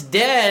 And it's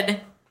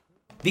dead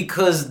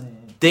because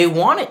they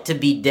want it to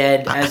be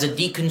dead as a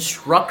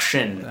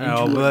deconstruction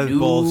into a new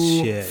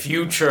bullshit.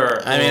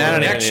 Future. I mean,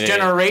 next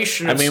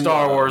generation of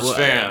Star Wars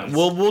fans.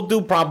 We'll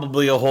do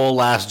probably a whole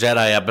Last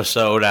Jedi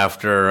episode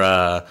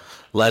after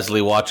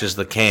Leslie watches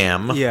the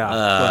cam. But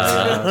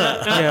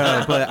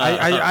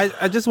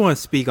I just want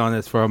to speak on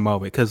this for a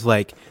moment because,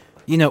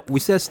 we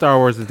said Star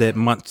Wars is dead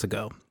months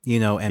ago,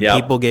 and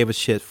people gave us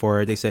shit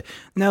for it. They said,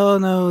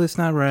 no, it's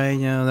not right,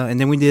 no. And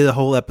then we did a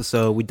whole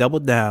episode. We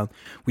doubled down.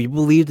 We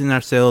believed in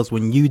ourselves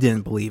when you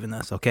didn't believe in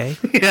us, okay?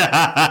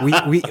 Yeah.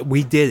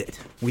 We did it.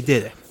 We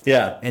did it.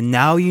 Yeah. And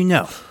now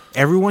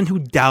everyone who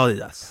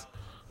doubted us.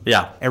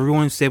 Yeah.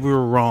 Everyone said we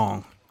were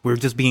wrong. We were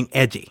just being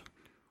edgy.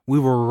 We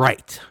were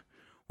right.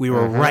 We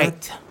were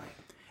right.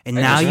 And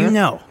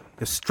now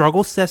if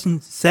Struggle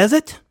Session says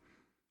it,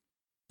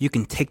 you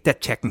can take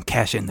that check and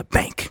cash it in the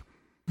bank.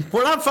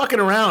 We're not fucking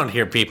around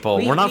here, people.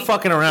 We're not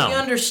fucking around. We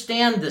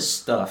understand this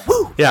stuff.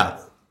 Woo! Yeah.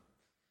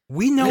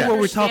 We know what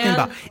we're talking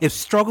about. If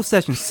Struggle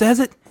Session says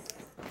it,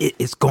 it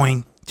is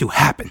going to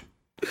happen.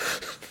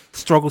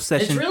 Struggle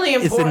Session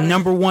is the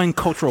 #1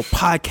 cultural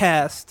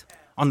podcast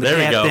on the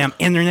goddamn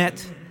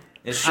internet.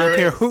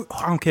 I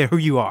don't care who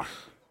you are.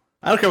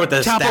 I don't care what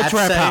the Chapo stats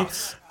Trap say.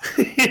 House.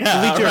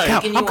 Delete your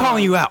account. I'm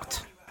calling you out.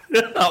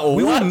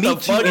 We will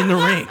meet you in the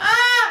ring.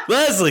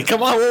 Leslie,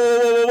 come on.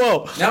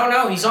 Whoa.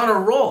 No, he's on a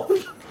roll.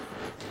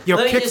 Your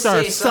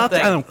Kickstarter sucks.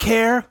 I don't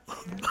care.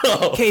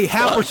 Okay,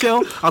 Halper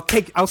Show.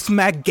 I'll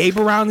smack Gabe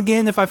around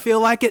again if I feel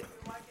like it.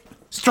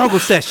 Struggle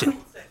Session.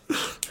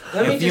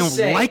 If you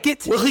don't like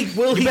it, will he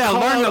better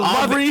learn to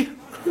love it.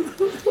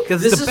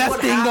 Because it's the best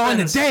thing going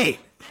today.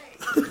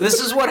 This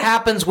is what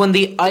happens when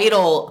the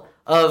idol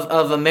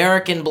of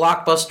American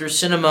blockbuster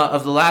cinema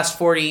of the last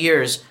 40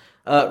 years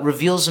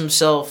reveals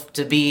himself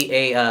to be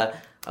a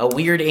a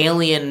weird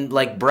alien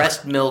like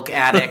breast milk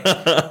addict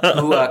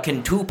who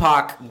can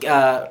Tupac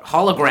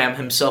hologram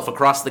himself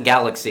across the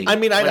galaxy. I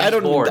mean,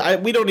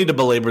 we don't need to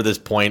belabor this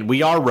point.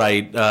 We are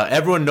right.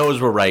 Everyone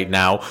knows we're right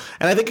now,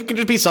 and I think it can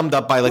just be summed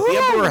up by like the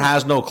Emperor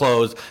has no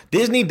clothes.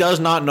 Disney does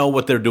not know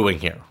what they're doing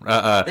here.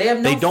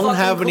 They don't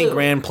have any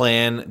grand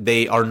plan.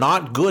 They are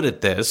not good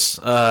at this,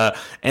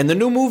 and the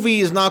new movie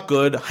is not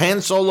good.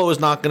 Han Solo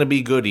is not going to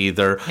be good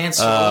either. Han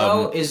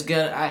Solo is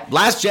gonna.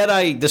 Last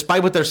Jedi,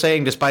 despite what they're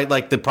saying, despite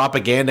like the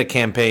propaganda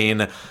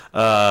campaign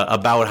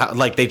about how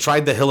like they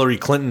tried the Hillary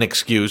Clinton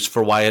excuse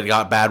for why it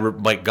got bad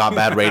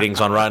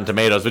ratings on Rotten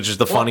Tomatoes, which is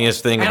the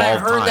funniest thing of all time.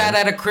 And I heard that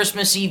at a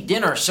Christmas Eve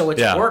dinner, so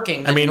it's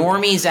working. I mean,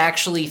 normies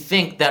actually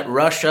think that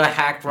Russia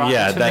hacked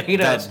Rotten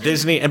Tomatoes. That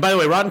Disney, and by the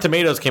way, Rotten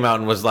Tomatoes came out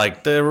and was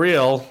like, they're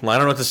real. I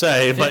don't know what to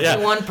say, but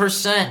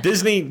 51%.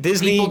 Disney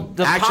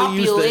actually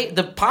used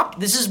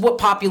this is what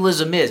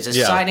populism is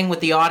siding with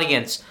the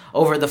audience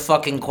over the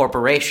fucking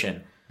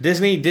corporation.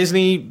 Disney,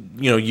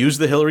 used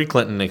the Hillary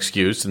Clinton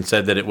excuse and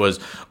said that it was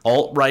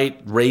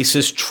alt-right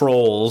racist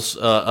trolls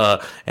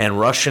and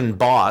Russian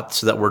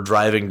bots that were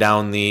driving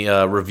down the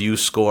review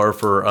score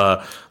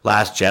for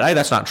Last Jedi.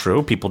 That's not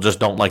true. People just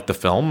don't like the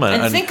film.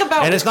 And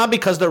it's not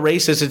because they're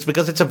racist. It's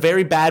because it's a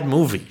very bad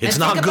movie. It's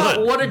not good.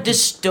 About what a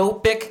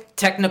dystopic,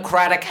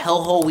 technocratic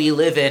hellhole we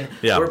live in,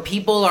 where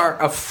people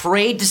are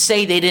afraid to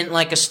say they didn't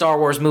like a Star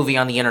Wars movie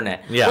on the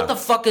internet. Yeah. What the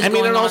fuck is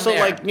going on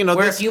there?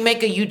 Where if you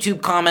make a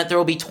YouTube comment, there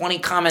will be 20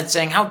 comments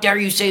saying, "How dare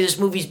you say this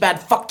movie's bad?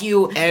 Fuck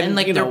you!" And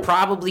they're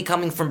probably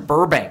coming from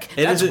Burbank.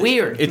 That's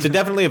weird. It's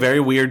definitely a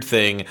very weird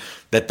thing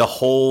that the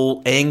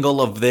whole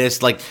angle of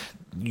this, like.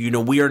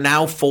 We are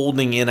now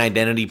folding in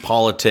identity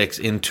politics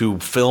into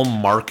film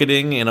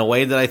marketing in a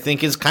way that I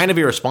think is kind of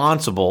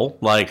irresponsible.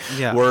 Like,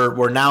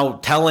 we're now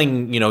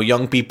telling,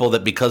 young people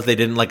that because they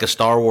didn't like a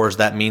Star Wars,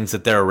 that means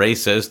that they're a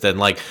racist. And,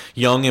 like,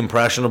 young,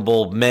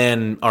 impressionable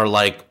men are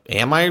like,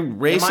 Am I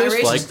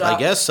racist? Like, I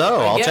guess so.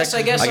 I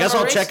guess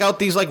I'll check out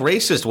these, like,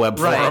 racist web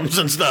forums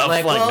and stuff.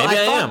 Maybe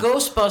I am.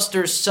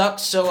 Ghostbusters sucked,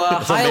 so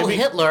Heil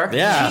Hitler.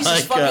 Yeah,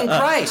 Jesus fucking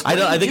Christ.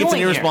 I think it's an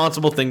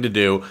irresponsible thing to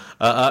do.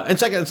 And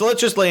second, so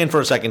let's just lay in for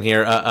a second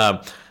here.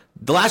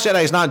 The Last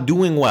Jedi is not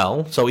doing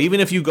well, so even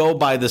if you go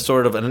by the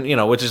sort of,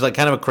 which is like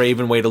kind of a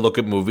craven way to look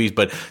at movies,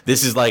 but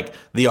this is like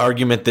the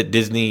argument that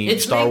Disney,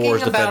 Star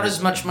Wars, it's making about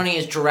as much money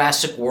as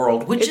Jurassic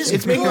World, which is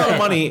it's making a lot of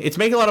money. It's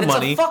making a lot of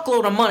money. It's a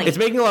fuckload of money. It's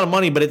making a lot of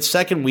money, but its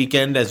second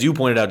weekend, as you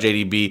pointed out,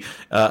 JDB,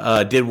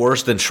 did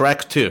worse than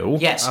Shrek 2.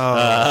 Yes,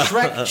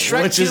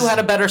 Shrek 2 had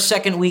a better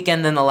second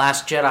weekend than The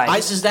Last Jedi.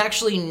 This is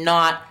actually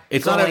not.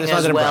 It's not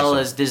as well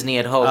as Disney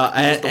had hoped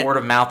because the word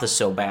of mouth is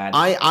so bad.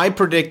 I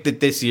predict that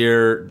this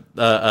year,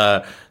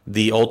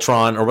 the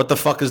Ultron, or what the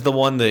fuck is the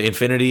one? The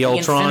Infinity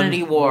Ultron?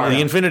 Infinity War. The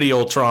Infinity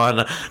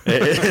Ultron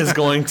is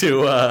going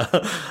to...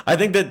 I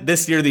think that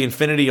this year the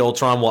Infinity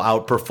Ultron will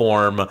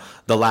outperform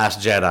The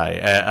Last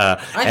Jedi. I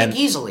think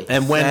easily.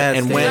 And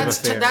when Marvel...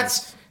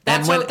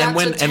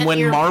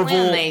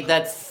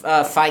 that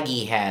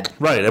Feige had.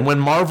 Right, and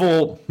when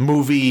Marvel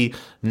movie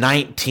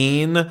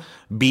 19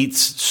 beats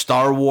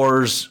Star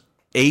Wars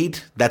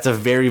 8, that's a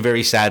very,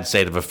 very sad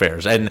state of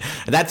affairs. And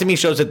that to me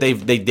shows that they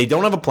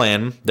don't have a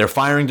plan. They're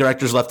firing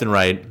directors left and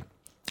right.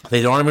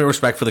 They don't have any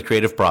respect for the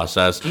creative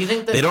process. Do you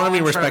think that they don't have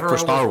any respect for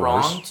Star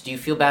Wars? Wrong? Do you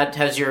feel bad?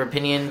 Has your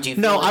opinion?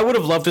 No, I would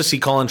have loved to see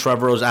Colin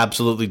Trevorrow's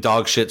absolutely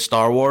dog shit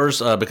Star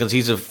Wars because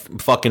he's a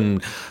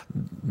fucking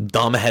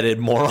dumb-headed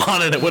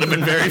moron, and it would have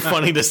been very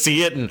funny to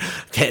see it. And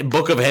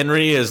Book of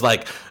Henry is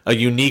like a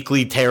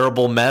uniquely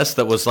terrible mess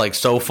that was like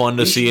so fun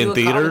to see in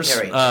theaters.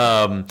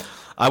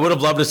 I would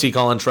have loved to see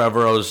Colin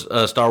Trevorrow's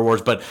Star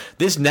Wars, but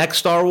this next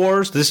Star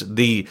Wars,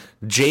 the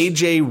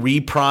JJ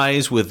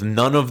reprise with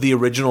none of the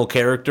original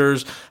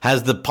characters,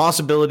 has the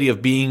possibility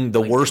of being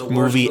the worst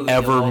movie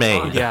ever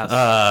made. Yes.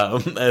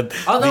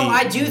 Although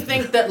I do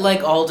think that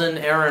Alden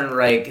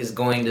Ehrenreich is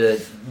going to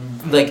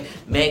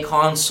make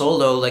Han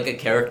Solo like a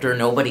character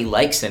nobody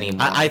likes anymore.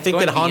 I think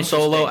that Han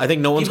Solo. I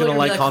think no one's going to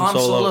like Han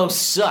Solo. Han Solo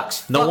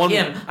sucks. Fuck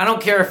him. I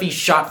don't care if he's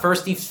shot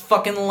first. He's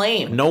fucking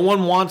lame. No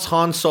one wants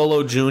Han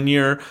Solo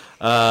Jr.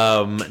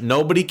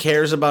 Nobody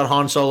cares about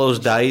Han Solo's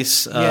dice.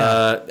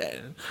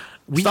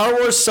 Star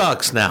Wars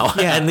sucks now,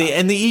 and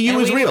the EU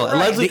is real. Right.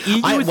 Leslie, the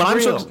EU is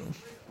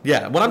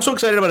real. What I'm so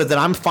excited about is that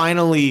I'm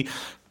finally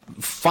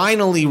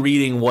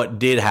reading what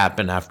did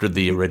happen after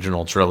the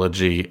original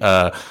trilogy.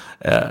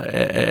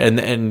 And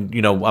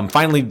I'm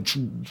finally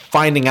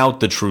finding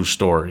out the true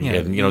story. Yeah.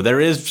 And there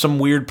is some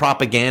weird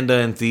propaganda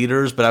in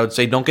theaters, but I would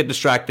say don't get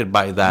distracted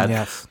by that.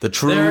 Yes. The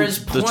true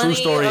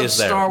story is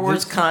there. Star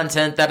Wars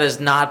content that has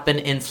not been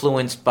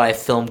influenced by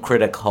film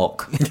critic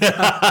Hulk.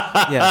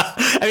 Yes.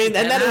 I mean,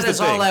 and that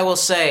is all I will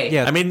say.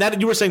 Yeah. I mean, that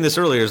you were saying this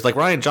earlier is like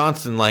Rian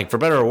Johnson, for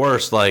better or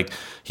worse,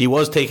 he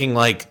was taking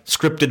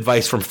script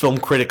advice from film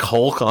critic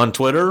Hulk on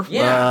Twitter.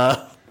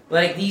 Yeah.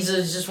 He's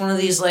just one of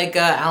these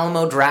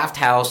Alamo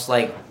Drafthouse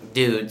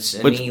dudes,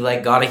 and he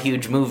got a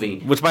huge movie.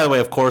 Which, by the way,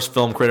 of course,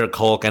 film critic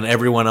Hulk and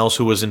everyone else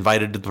who was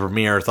invited to the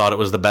premiere thought it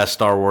was the best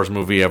Star Wars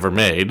movie ever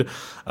made,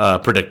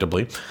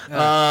 predictably.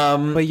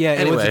 But yeah,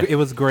 anyway. it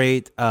was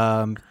great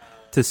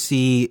to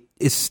see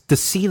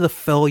the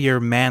failure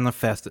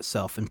manifest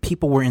itself, and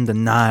people were in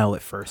denial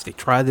at first. They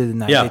tried to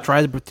deny. Yeah. They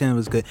tried to pretend it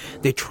was good.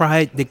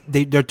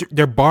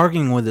 They're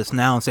bargaining with us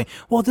now and saying,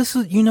 "Well, this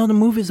is the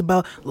movie is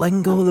about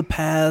letting go of the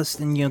past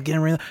and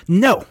getting rid of."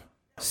 No.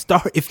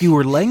 If you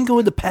were letting go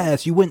of the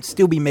past, you wouldn't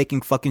still be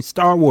making fucking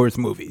Star Wars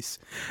movies.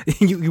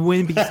 You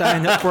wouldn't be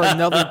signing up for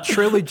another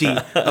trilogy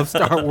of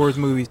Star Wars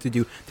movies to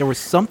do. There was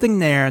something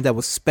there that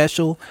was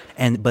special,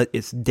 but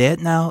it's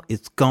dead now.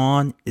 It's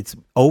gone. It's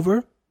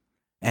over.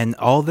 And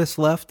all this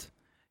left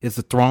is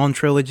the Thrawn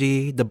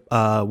trilogy, the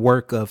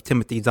work of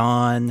Timothy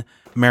Zahn,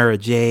 Mara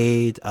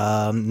Jade,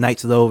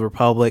 Knights of the Old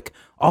Republic.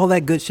 All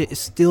that good shit is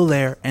still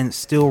there, and it's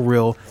still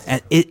real,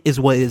 and it is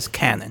what is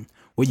canon.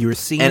 What you're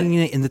seeing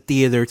in the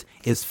theaters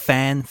is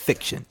fan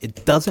fiction.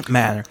 It doesn't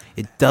matter.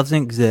 It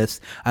doesn't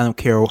exist. I don't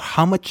care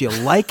how much you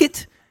like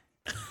it.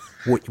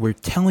 What we're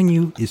telling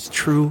you is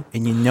true,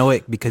 and you know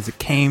it because it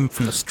came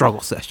from the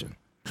struggle session.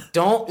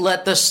 Don't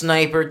let the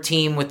sniper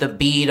team with the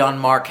bead on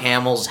Mark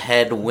Hamill's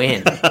head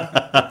win.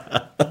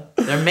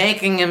 They're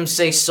making him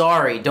say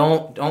sorry.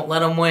 Don't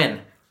let him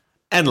win.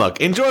 And look,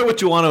 enjoy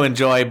what you want to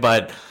enjoy,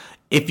 but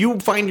if you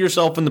find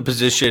yourself in the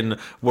position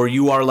where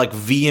you are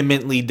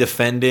vehemently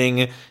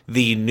defending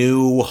the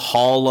new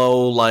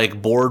hollow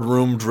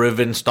boardroom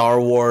driven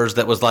Star Wars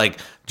that was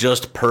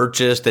just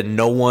purchased and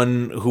no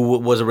one who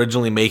was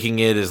originally making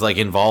it is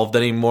involved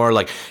anymore,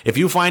 if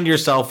you find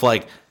yourself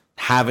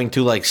having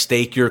to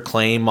stake your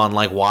claim on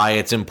why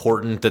it's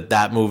important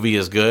that movie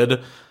is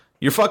good,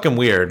 you're fucking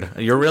weird.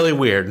 You're really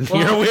weird.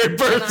 Well, you're a weird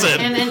person.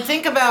 And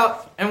think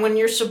about when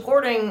you're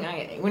supporting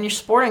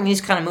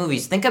these kind of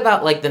movies, think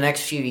about the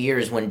next few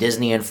years when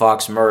Disney and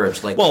Fox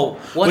merge.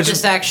 What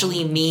this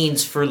actually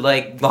means for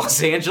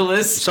Los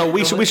Angeles. So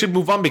we should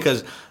move on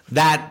because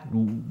that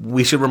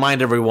we should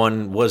remind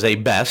everyone was a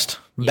best.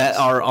 Yes.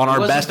 On our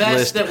best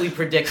list that we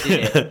predicted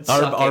it.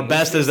 our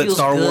best is that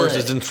Star Wars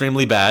is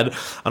extremely bad.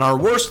 On our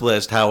worst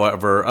list,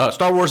 however,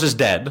 Star Wars is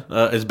dead,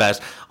 is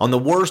best. On the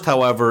worst,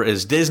 however,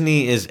 is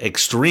Disney is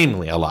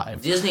extremely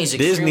alive. Disney's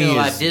extremely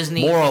alive.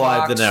 Disney, more Fox,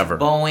 alive than ever.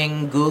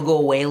 Boeing,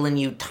 Google,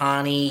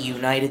 Weyland-Yutani,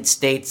 United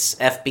States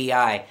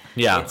FBI.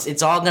 Yeah.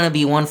 It's all going to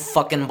be one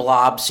fucking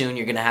blob soon.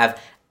 You're going to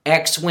have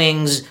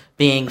X-Wings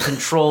being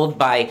controlled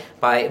by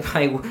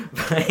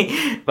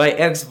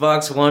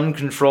Xbox One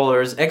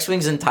controllers,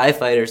 X-Wings and TIE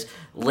fighters,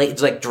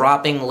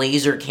 dropping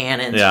laser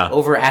cannons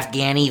over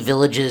Afghani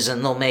villages,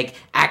 and they'll make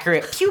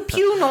accurate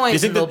pew-pew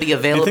noise, and they'll be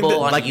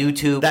available on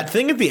YouTube. That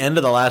thing at the end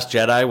of The Last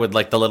Jedi with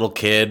the little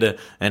kid,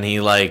 and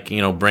he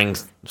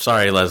brings...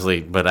 Sorry,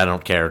 Leslie, but I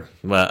don't care.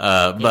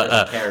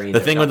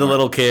 The thing with the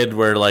little kid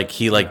where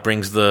he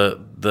brings the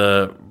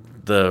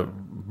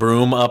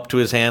broom up to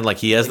his hand,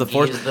 he has the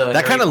Force.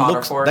 That kind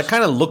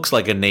of looks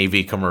like a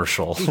Navy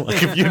commercial.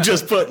 If you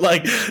just put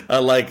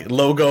a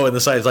logo in the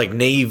side, it's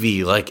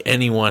Navy,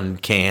 anyone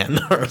can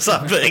or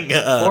something.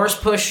 Force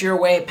push your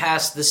way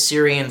past the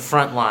Syrian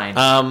front line.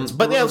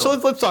 But yeah, so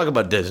let's talk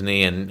about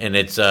Disney and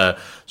its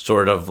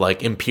sort of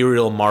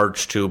imperial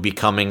march to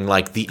becoming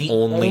the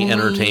only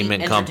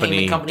entertainment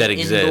company that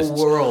exists in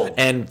the world,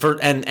 and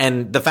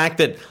the fact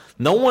that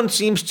no one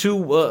seems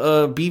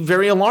to be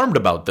very alarmed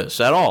about this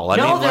at all.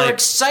 They're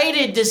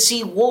excited to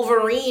see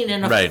Wolverine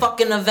in a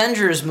fucking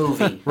Avengers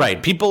movie.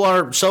 Right. People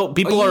are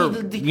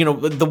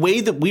the way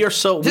that we are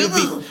so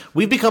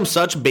we've become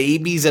such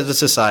babies as a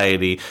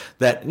society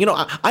that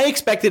I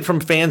expect it from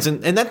fans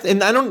and that's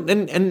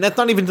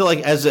not even to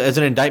as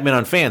an indictment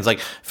on fans.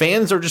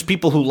 Fans are just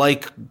people who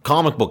like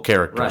comic book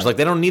characters. Right.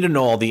 They don't need to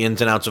know all the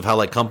ins and outs of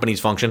how companies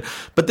function.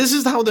 But this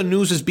is how the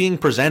news is being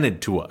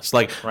presented to us.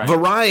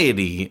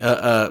 Variety,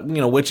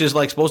 which is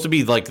supposed to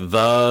be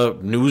the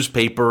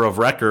newspaper of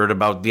record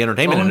about the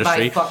entertainment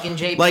industry. By fucking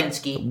Jay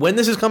Penske. When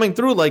this is coming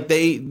through,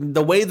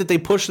 the way that they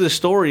push this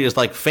story is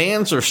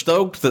fans are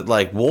stoked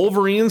that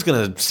Wolverine's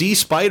gonna see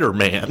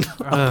Spider-Man.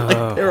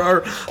 There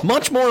are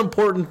much more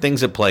important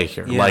things at play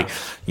here. Yeah.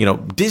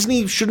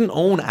 Disney shouldn't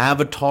own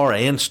Avatar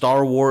and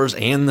Star Wars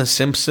and The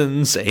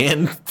Simpsons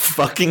and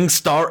fucking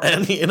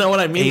and you know what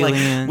I mean?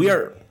 Alien. We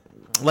are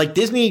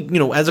Disney,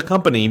 as a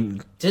company,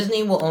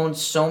 Disney will own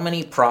so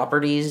many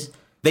properties.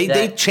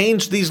 They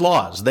changed these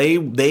laws. They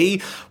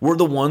were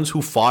the ones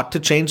who fought to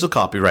change the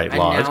copyright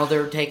laws. And now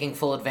they're taking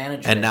full advantage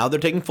of it. And now they're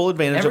taking full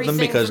advantage of them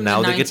because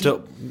now they get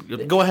to...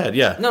 Go ahead,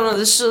 yeah. No,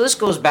 this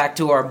goes back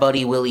to our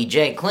buddy Willie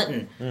J.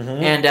 Clinton. Mm-hmm.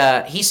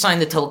 And he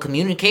signed the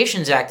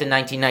Telecommunications Act in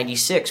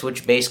 1996,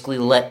 which basically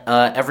let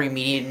every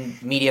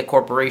media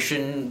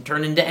corporation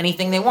turn into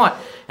anything they want.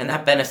 And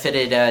that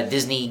benefited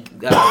Disney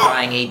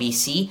buying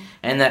ABC,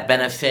 and that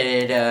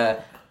benefited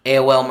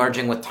AOL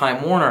merging with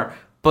Time Warner.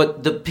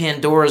 But the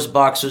Pandora's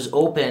box was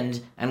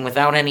opened, and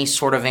without any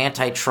sort of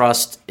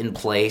antitrust in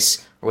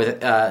place,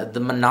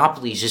 the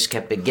monopolies just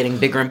kept getting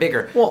bigger and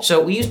bigger.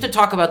 So we used to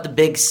talk about the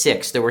big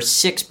six. There were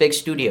 6 big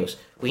studios.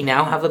 We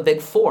now have a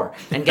big 4.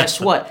 And guess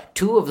what?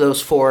 2 of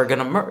those 4 are going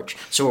to merge.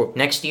 So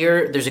next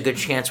year, there's a good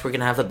chance we're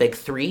going to have a big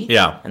 3.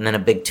 Yeah. And then a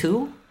big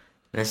 2.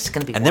 And this is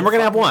going to be and then we're going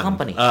to have one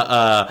company.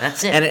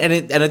 That's it.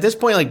 And at this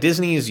point, like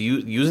Disney is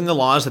using the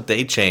laws that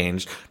they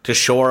changed to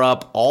shore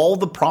up all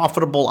the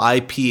profitable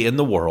IP in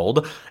the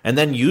world, and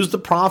then use the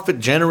profit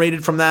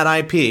generated from that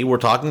IP. We're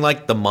talking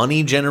like the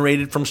money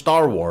generated from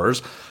Star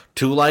Wars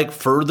to like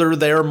further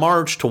their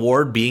march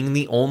toward being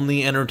the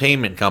only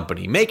entertainment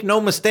company. Make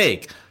no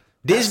mistake.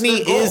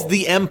 Disney is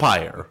the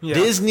empire. Yeah.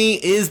 Disney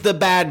is the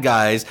bad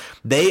guys.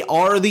 They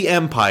are the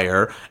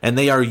empire, and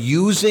they are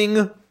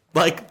using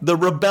like the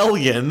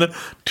rebellion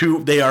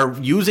they are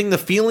using the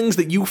feelings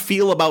that you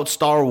feel about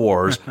Star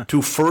Wars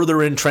to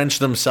further entrench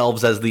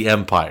themselves as the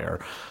empire.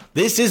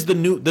 This is the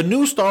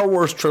new Star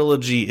Wars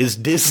trilogy is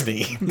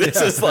Disney.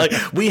 This is like,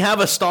 we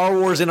have a Star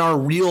Wars in our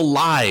real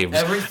lives,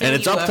 and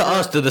it's up to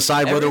us to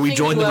decide whether we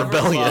join the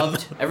rebellion.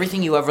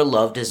 Everything you ever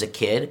loved as a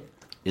kid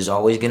is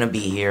always going to be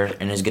here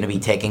and is going to be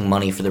taking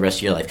money for the rest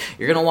of your life.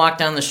 You're going to walk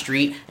down the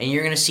street and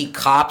you're going to see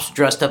cops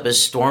dressed up as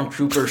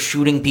stormtroopers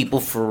shooting people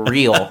for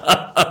real.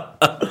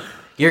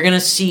 You're going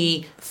to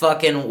see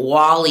fucking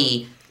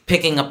Wally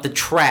picking up the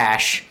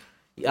trash.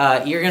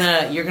 You're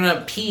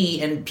gonna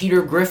pee and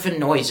Peter Griffin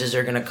noises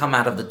are gonna come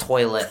out of the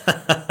toilet.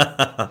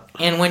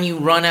 And when you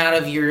run out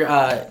of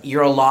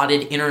your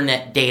allotted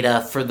internet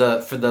data for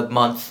the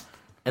month,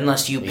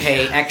 unless you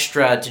pay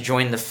extra to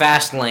join the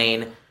fast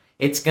lane,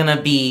 it's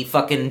gonna be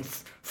fucking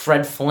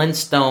Fred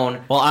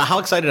Flintstone. Well, how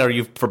excited are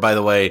you for, by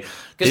the way?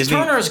 Because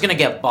Turner is going to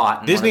get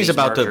bought. Disney's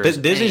about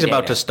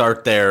to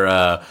start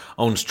their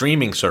own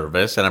streaming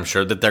service, and I'm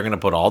sure that they're going to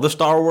put all the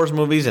Star Wars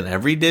movies and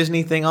every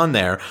Disney thing on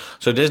there.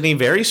 So Disney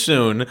very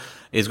soon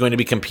is going to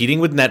be competing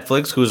with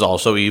Netflix, who's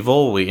also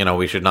evil.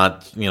 We should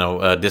not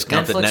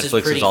discount that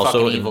Netflix is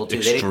also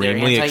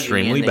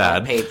extremely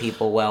bad. They pay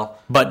people well,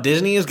 but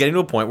Disney is getting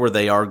to a point where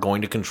they are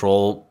going to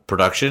control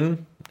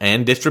production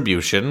and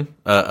distribution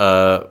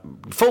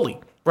fully.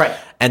 Right.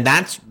 And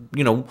that's,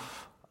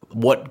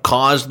 what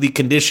caused the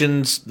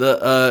conditions,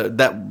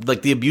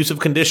 the abusive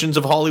conditions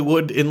of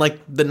Hollywood in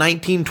like the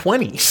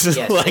 1920s. Yes,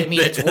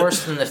 it's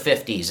worse than the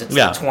 50s. It's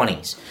the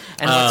 20s.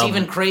 And what's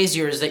even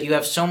crazier is that you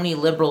have so many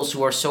liberals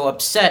who are so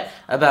upset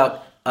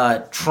about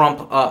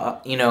Trump,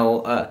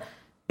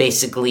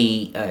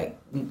 basically,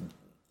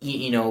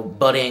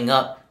 buddying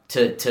up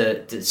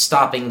to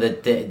stopping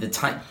the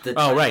Time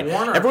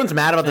Warner. Everyone's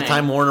mad about the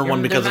Time Warner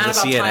one because of the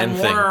CNN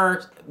thing.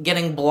 Warner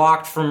getting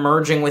blocked from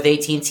merging with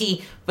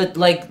AT&T, but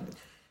like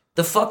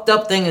the fucked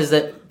up thing is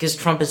that because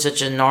Trump is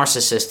such a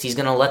narcissist, he's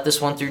going to let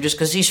this one through just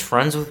because he's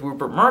friends with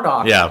Rupert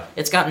Murdoch. Yeah,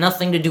 it's got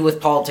nothing to do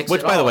with politics.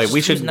 Which, by the way, we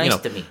should.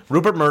 To me.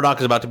 Rupert Murdoch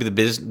is about to be the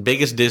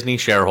biggest Disney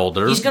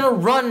shareholder. He's going to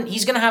run.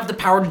 He's going to have the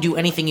power to do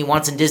anything he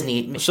wants in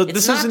Disney. So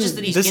this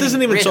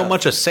isn't even so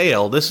much a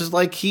sale. This is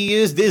like he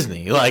is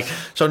Disney. Like,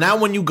 so now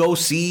when you go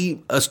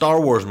see a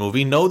Star Wars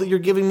movie, know that you're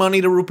giving money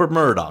to Rupert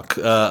Murdoch.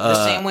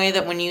 The same way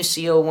that when you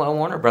see a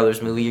Warner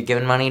Brothers movie, you're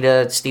giving money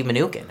to Steve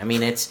Mnuchin. I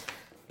mean, it's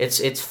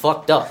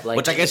fucked up. Like,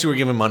 which I guess you were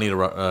giving money to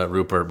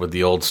Rupert with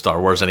the old Star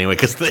Wars anyway,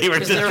 because they were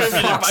distributed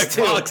by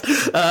Fox.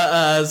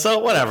 So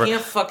whatever.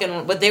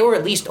 But they were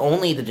at least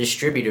only the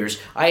distributors.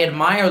 I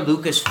admire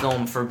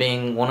Lucasfilm for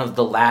being one of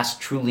the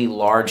last truly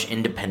large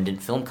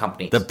independent film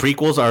companies. The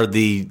prequels are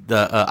the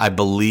I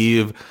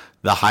believe,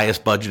 the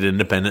highest budget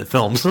independent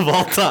films of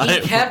all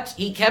time.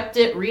 He kept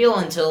it real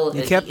until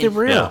he kept it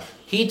real. Yeah.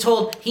 He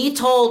told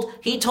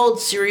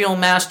serial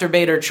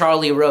masturbator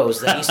Charlie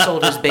Rose that he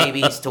sold his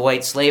babies to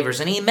white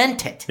slavers, and he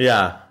meant it.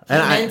 Yeah. He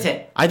meant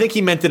it. I think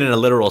he meant it in a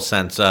literal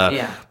sense.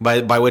 Yeah.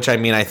 By which I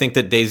mean I think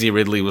that Daisy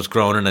Ridley was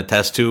grown in a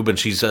test tube and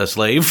she's a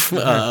slave.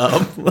 Okay,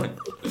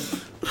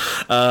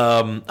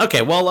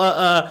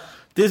 well,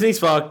 Disney's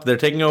fucked. They're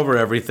taking over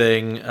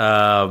everything.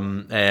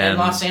 And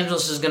Los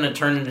Angeles is going to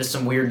turn into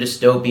some weird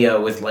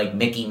dystopia with like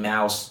Mickey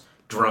Mouse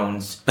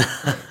drones.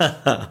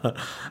 I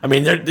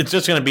mean, it's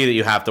just going to be that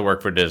you have to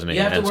work for Disney,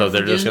 and so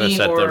they're just going to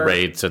set the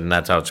rates, and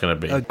that's how it's going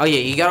to be. Oh yeah,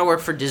 you got to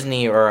work for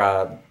Disney,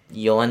 or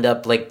you'll end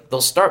up like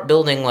they'll start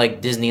building like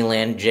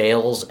Disneyland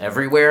jails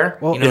everywhere.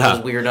 Well,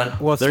 those weird.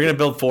 They're going to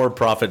build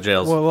for-profit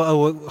jails.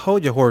 Well,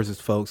 hold your horses,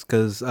 folks,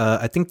 because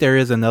I think there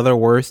is another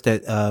worse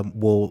that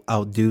will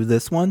outdo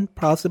this one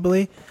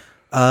possibly.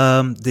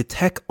 The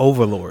tech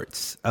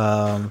overlords.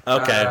 Okay,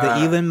 the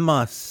Elon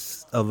Musk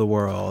of the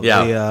world,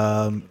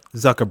 the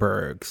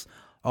Zuckerbergs,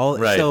 all.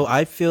 Right. So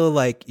I feel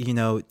like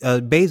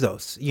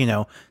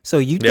Bezos. So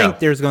you think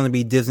there's going to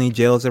be Disney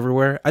jails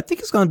everywhere? I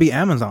think it's going to be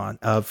Amazon.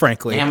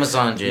 Frankly,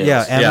 Amazon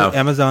jails.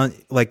 Amazon.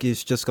 Like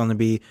it's just going to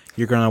be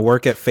you're going to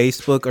work at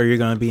Facebook or you're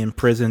going to be in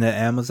prison at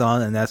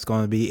Amazon, and that's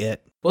going to be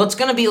it. Well, it's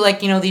going to be like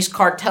these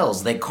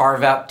cartels. They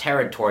carve out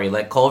territory.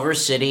 Like Culver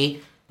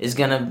City is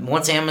going to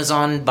once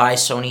Amazon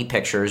buys Sony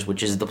Pictures,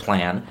 which is the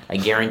plan. I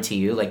guarantee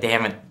you. Like they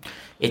haven't.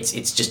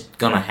 It's just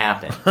gonna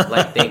happen.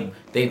 Like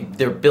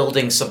they're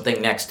building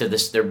something next to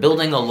this. They're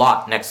building a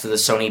lot next to the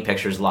Sony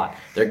Pictures lot.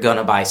 They're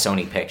gonna buy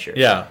Sony Pictures.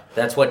 Yeah,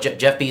 that's what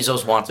Jeff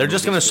Bezos wants. They're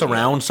just gonna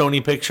surround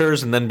Sony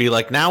Pictures and then be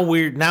like, now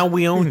we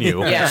own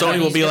you. Yeah, Sony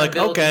will be like,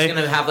 okay. He's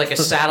gonna have like a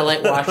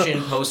satellite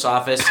Washington post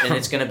office, and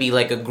it's gonna be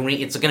like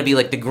It's gonna be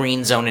like the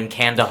green zone in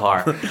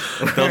Kandahar.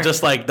 They'll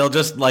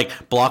just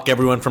block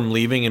everyone from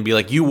leaving and be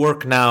like, you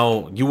work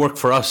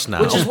for us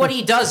now. Which is what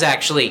he does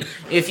actually.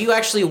 If you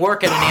actually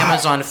work at an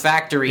Amazon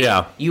factory,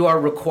 you are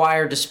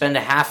required to spend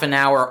a half an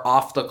hour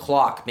off the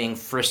clock being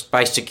frisked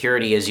by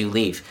security as you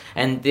leave.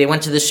 And they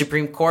went to the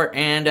Supreme Court,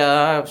 and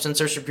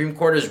since our Supreme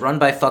Court is run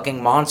by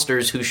fucking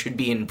monsters who should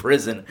be in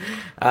prison,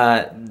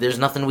 there's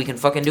nothing we can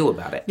fucking do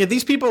about it. Yeah,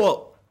 these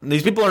people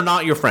are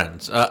not your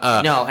friends.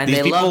 No, and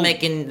they love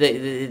making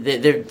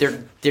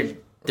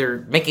they're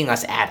making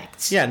us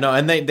addicts. Yeah, no,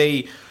 and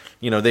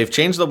they've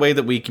changed the way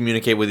that we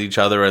communicate with each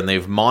other, and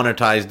they've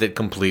monetized it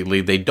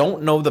completely. They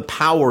don't know the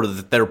power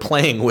that they're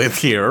playing with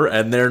here,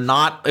 and they're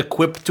not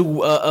equipped to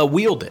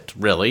wield it,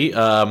 really.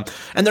 And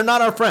they're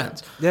not our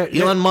friends.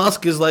 Elon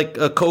Musk is like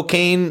a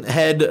cocaine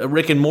head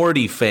Rick and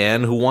Morty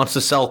fan who wants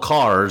to sell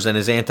cars and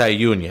is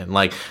anti-union.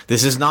 Like,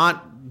 this is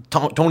not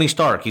Tony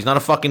Stark. He's not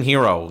a fucking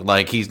hero.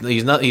 Like,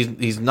 he's not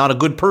a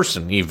good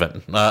person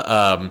even.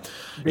 Mark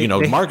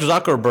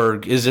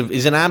Zuckerberg is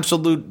an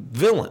absolute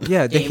villain.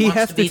 Yeah, he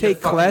has to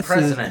take classes.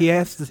 President. He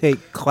has to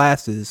take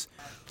classes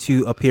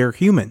to appear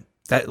human.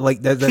 That's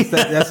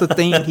the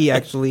thing he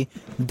actually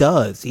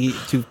does.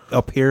 To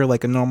appear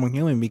like a normal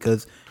human,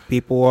 because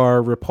people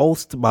are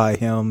repulsed by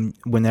him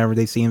whenever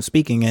they see him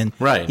speaking, and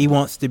he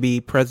wants to be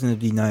president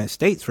of the United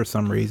States for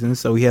some reason,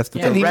 so he has to.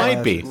 And he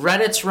might be.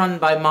 Reddit's run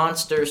by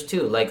monsters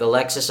too, like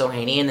Alexis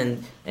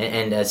Ohanian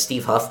and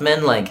Steve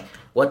Huffman. Like,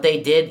 what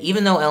they did,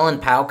 even though Ellen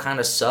Pao kind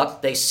of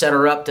sucked, they set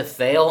her up to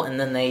fail, and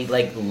then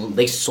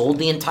they sold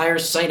the entire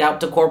site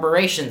out to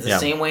corporations. The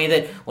same way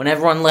that when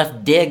everyone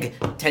left Dig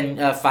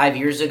 5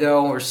 years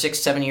ago or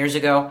 6-7 years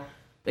ago,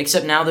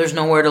 except now there's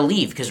nowhere to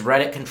leave because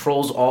Reddit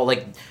controls all.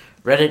 Like,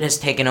 Reddit has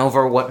taken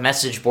over what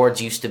message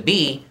boards used to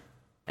be,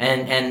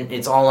 and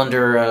it's all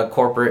under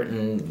corporate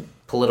and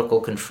political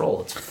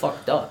control. It's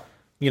fucked up.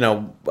 Look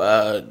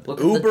at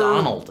Uber, the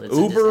Donald. It's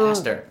a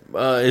disaster.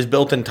 Is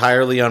built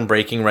entirely on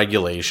breaking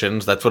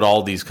regulations. That's what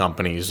all these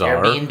companies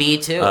are.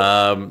 Airbnb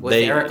too, with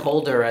Eric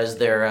Holder as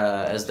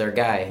their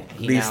guy.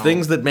 These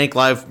things that make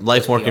life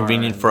more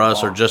convenient for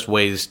us are just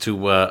ways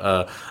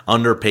to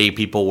underpay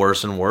people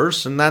worse and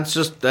worse, and that's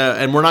just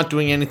and we're not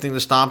doing anything to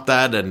stop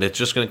that, and it's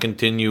just going to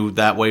continue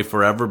that way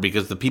forever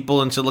because the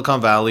people in Silicon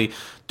Valley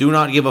do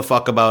not give a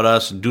fuck about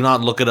us, do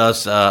not look at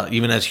us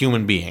even as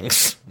human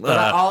beings. But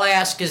all I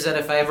ask is that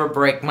if I ever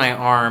break my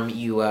arm,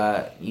 you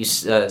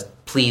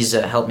please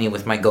help me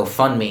with my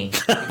GoFundMe.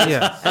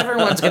 Yeah,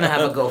 everyone's going to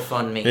have a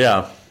GoFundMe.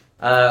 Yeah.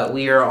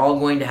 We are all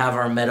going to have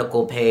our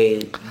medical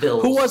pay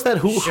bills. Who was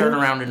that? Shared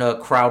around in a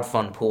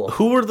crowdfund pool.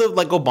 Who were the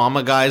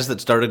Obama guys that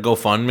started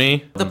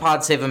GoFundMe? The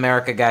Pod Save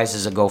America guys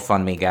is a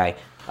GoFundMe guy.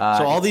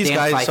 So all these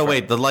guys. Pfeiffer. So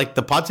wait,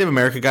 the Pod Save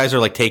America guys are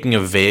like taking a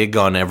vig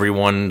on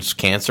everyone's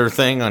cancer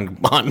thing on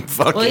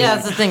fucking. Well, yeah,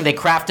 that's the thing. They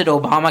crafted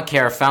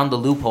Obamacare, found the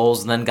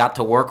loopholes, and then got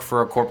to work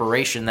for a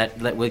corporation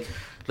that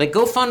like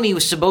GoFundMe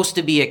was supposed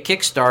to be a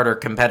Kickstarter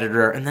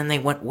competitor, and then they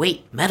went,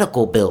 wait,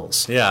 medical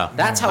bills. Yeah,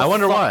 that's how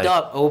fucked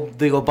up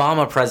the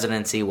Obama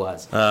presidency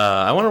was.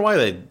 I wonder why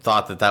they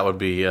thought that would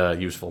be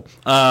useful.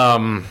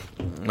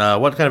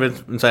 What kind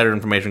of insider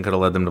information could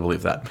have led them to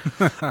believe that?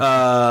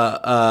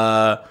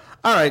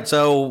 All right,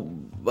 so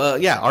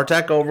our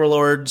tech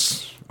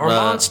overlords are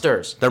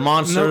monsters. They're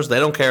monsters. Nope. They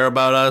don't care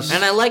about us.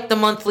 And I like the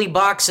monthly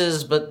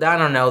boxes, but I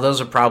don't know. Those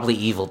are probably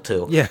evil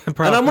too. Yeah,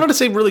 probably. And I wanted to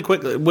say really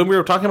quick, when we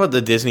were talking about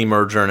the Disney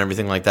merger and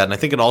everything like that, and I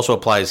think it also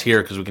applies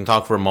here because we can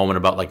talk for a moment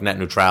about like net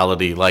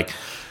neutrality. Like,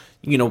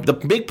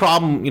 the big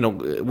problem,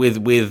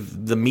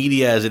 with the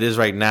media as it is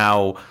right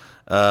now.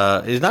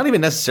 Is not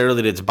even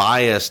necessarily that it's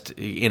biased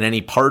in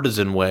any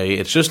partisan way.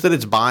 It's just that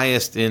it's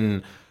biased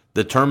in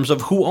the terms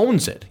of who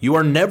owns it. You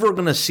are never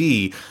going to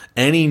see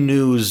any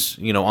news,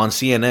 on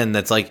CNN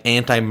that's like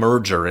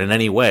anti-merger in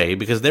any way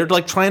because they're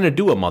like trying to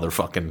do a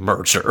motherfucking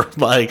merger.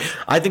 Like,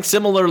 I think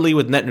similarly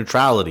with net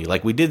neutrality,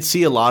 like we did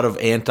see a lot of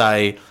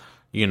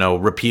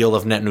repeal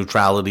of net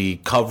neutrality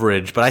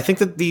coverage, but I think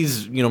that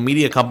these,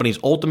 media companies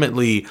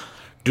ultimately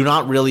do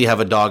not really have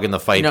a dog in the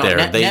fight there.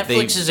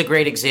 Netflix is a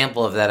great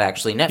example of that,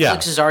 actually.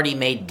 Netflix has already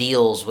made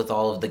deals with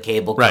all of the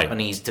cable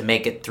companies to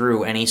make it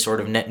through any sort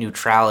of net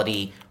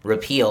neutrality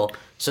repeal.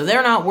 So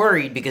they're not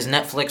worried because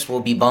Netflix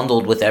will be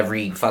bundled with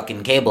every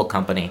fucking cable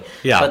company.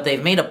 Yeah. But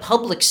they've made a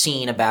public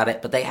scene about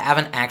it, but they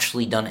haven't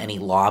actually done any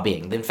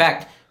lobbying. In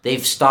fact,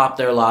 they've stopped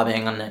their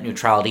lobbying on net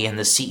neutrality, and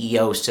the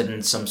CEO said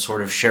in some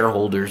sort of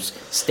shareholders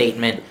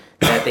statement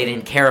that they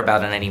didn't care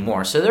about it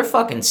anymore. So they're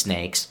fucking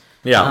snakes.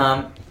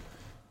 Yeah.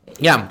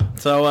 Yeah,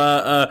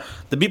 so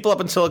the people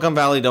up in Silicon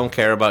Valley don't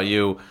care about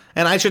you.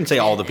 And I shouldn't say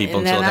all the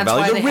people in Silicon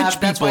Valley. The rich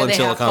people in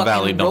Silicon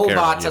Valley don't care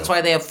about you. That's why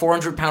they have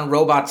 400-pound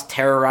robots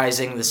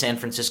terrorizing the San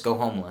Francisco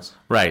homeless.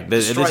 Right.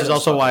 This is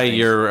also why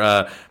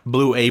your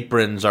blue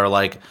aprons are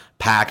like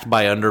packed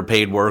by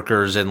underpaid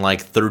workers in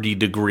like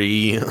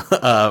 30-degree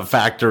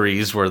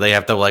factories where they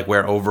have to like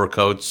wear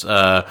overcoats.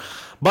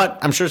 But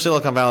I'm sure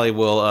Silicon Valley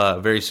will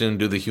very soon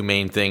do the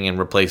humane thing and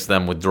replace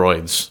them with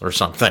droids or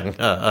something,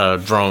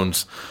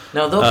 drones.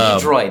 No, they'll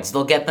be droids.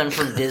 They'll get them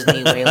from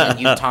Disney, Wayland,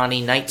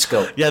 Yutani,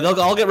 Nightscope. Yeah,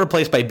 they'll all get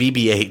replaced by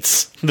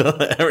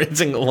BB-8s. Every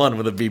single one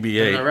with a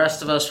BB-8. And the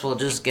rest of us will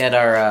just get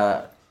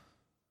our...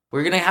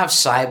 we're going to have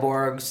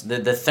cyborgs. The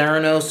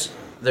Theranos...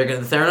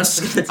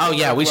 Theranos is oh,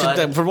 yeah, we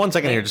should, for 1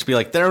 second here, just be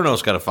like,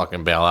 Theranos got a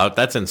fucking bailout.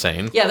 That's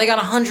insane. Yeah, they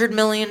got $100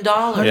 million.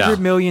 $100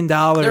 million.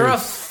 They're a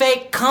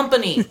fake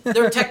company.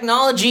 Their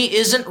technology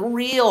isn't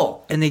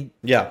real. And they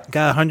got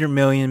 $100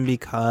 million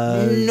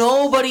because...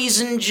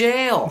 Nobody's in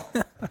jail.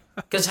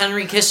 Because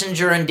Henry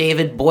Kissinger and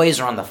David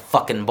Boies are on the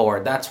fucking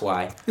board. That's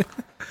why.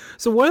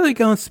 So what are they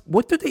going?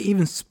 What do they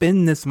even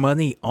spend this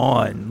money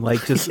on?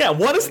 Like, just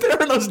what is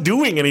Theranos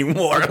doing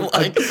anymore?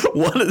 Like,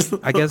 what is?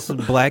 I guess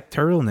black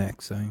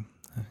turtlenecks.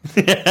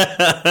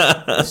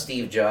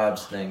 Steve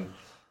Jobs thing.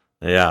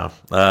 Yeah.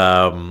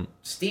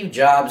 Steve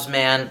Jobs,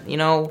 man.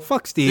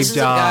 Fuck Steve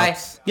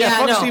Jobs.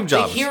 Fuck Steve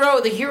Jobs.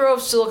 The hero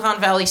of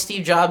Silicon Valley,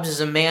 Steve Jobs, is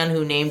a man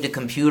who named a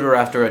computer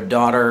after a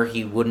daughter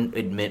he wouldn't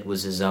admit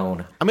was his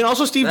own. I mean,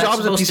 also Steve Jobs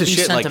is a piece of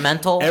shit.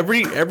 Sentimental.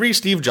 Like every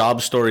Steve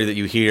Jobs story that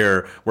you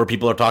hear where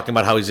people are talking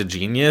about how he's a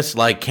genius,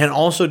 like, can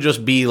also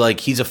just be like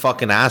he's a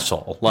fucking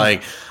asshole.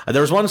 Like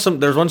there was one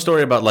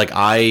story about like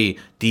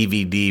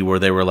iDVD where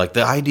they were like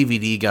the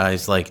iDVD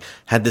guys like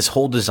had this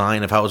whole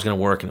design of how it was going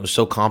to work and it was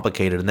so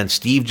complicated, and then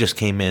Steve just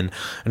came in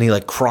and he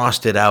like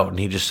crossed it out and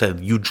he just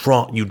said you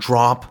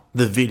drop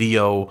the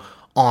video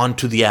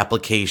onto the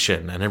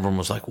application, and everyone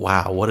was like,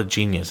 wow, what a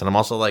genius. And I'm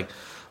also like,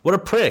 what a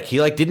prick.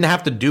 He like didn't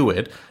have to do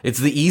it. It's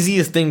the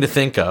easiest thing to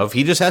think of.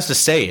 He just has to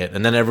say it,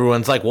 and then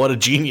everyone's like, what a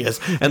genius.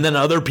 And then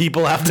other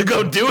people have to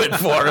go do it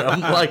for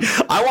him. Like,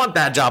 I want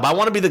that job. I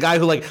want to be the guy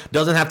who like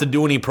doesn't have to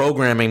do any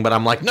programming, but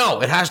I'm like,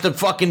 no, it has to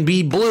fucking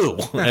be blue.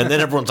 And then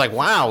everyone's like,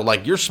 wow,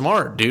 like, you're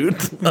smart, dude.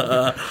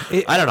 I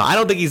don't know. I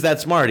don't think he's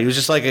that smart. He was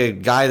just like a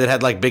guy that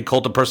had like big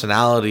cult of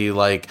personality,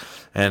 like,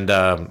 and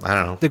I don't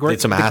know. The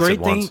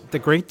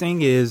great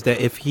thing is that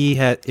if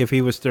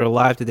he was still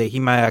alive today, he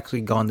might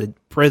actually gone to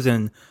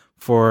prison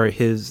for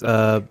his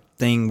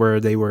thing where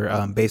they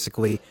were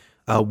basically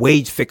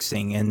wage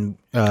fixing. And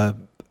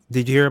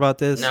did you hear about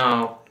this?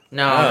 No.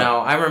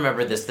 I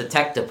remember this. The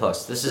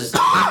Tectopus.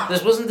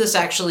 This wasn't this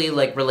actually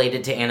like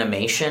related to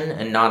animation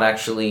and not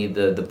actually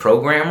the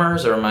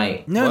programmers, or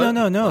my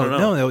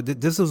no.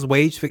 This was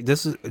wage fix.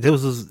 This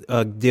was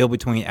a deal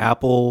between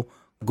Apple,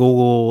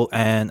 Google,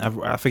 and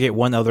I forget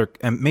one other,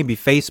 and maybe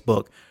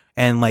Facebook.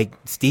 And like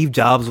Steve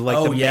Jobs was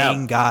like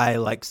main guy,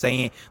 like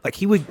saying like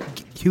he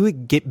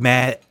would get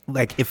mad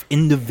like if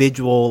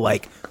individual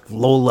like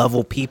low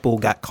level people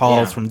got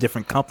calls from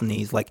different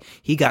companies. Like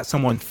he got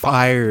someone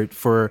fired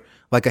for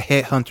like a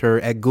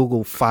headhunter at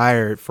Google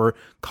fired for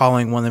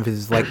calling one of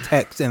his like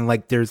texts, and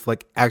like there's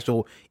like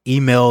actual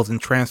emails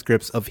and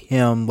transcripts of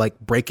him like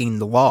breaking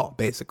the law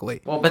basically.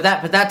 Well, but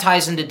that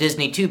ties into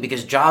Disney too,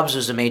 because Jobs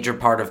was a major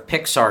part of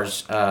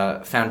Pixar's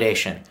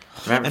foundation.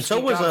 Remember, and so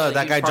was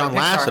that guy John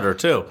Lasseter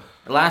too.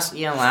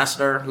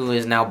 Lasseter, who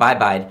is now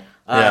bye-bye.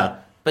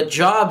 But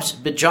Jobs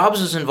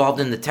was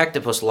involved in the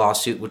Tectopus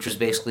lawsuit, which was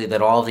basically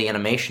that all the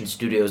animation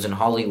studios in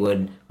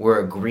Hollywood were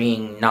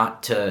agreeing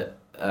not to.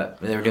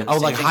 They were doing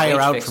hire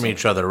out from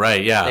each other,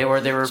 right? Yeah. They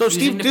were. So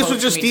this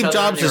was just Steve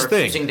Jobs'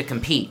 thing. Refusing to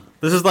compete.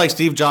 This is like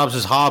Steve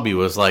Jobs' hobby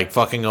was like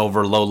fucking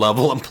over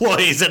low-level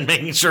employees and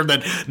making sure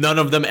that none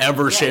of them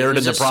ever shared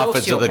in the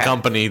profits of the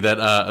company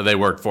that they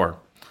worked for.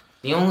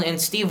 And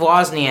Steve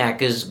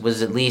Wozniak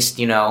was at least,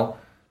 he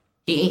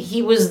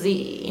was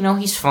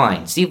he's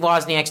fine. Steve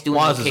Wozniak's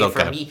doing okay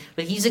for him.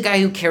 But he's a guy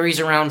who carries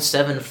around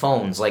 7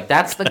 phones. Like,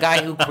 that's the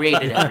guy who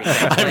created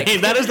everything. I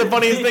mean, that is the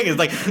funniest thing. Is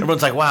like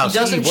everyone's like, wow,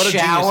 Steve, what a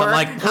genius. I'm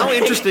like, how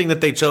interesting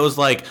that they chose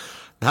like.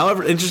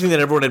 However, interesting that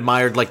everyone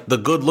admired like the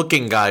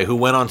good-looking guy who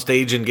went on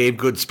stage and gave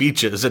good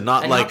speeches, and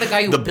not like the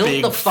guy who the built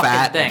big the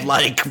fat thing.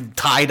 like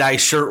tie-dye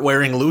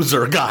shirt-wearing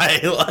loser guy.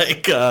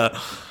 Like,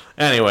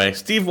 anyway,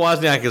 Steve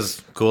Wozniak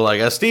is cool, I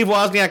guess. Steve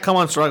Wozniak, come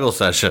on Struggle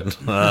Session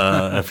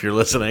if you're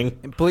listening.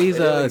 Please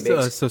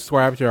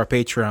subscribe to our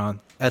Patreon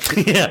at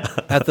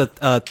the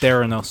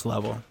Theranos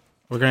level.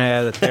 We're gonna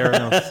add a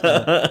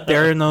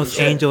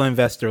Theranos angel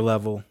investor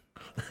level.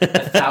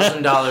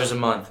 $1,000 a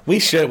month. We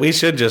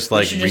should just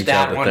like reach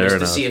out to Theranos just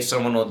to see if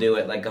someone will do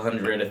it. Like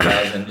 100,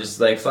 1,000. Just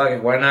like fuck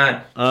it, why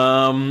not?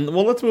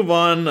 Well, let's move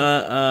on.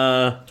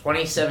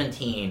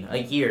 2017, a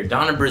year.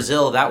 Donna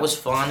Brazil, that was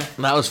fun.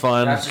 That's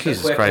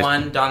just a quick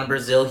one. Donna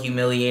Brazil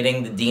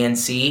humiliating the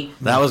DNC.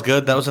 That was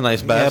good. That was a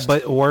nice best. Yeah,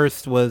 but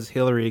worst was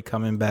Hillary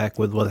coming back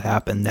with what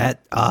happened.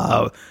 That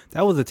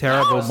was a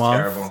terrible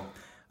month. Terrible.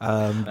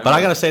 But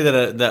I gotta say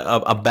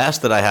that a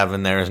best that I have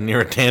in there is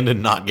Neera Tanden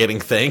not getting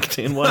thanked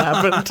in what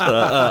happened.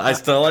 I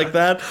still like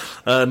that.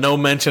 No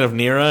mention of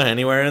Neera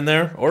anywhere in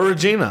there, or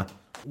Regina.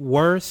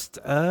 Worst,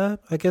 I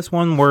guess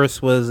one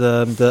worst was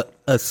the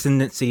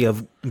ascendancy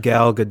of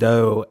Gal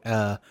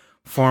Gadot,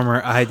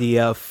 former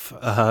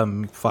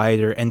IDF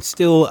fighter and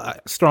still a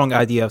strong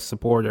IDF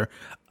supporter.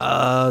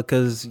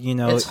 Because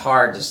it's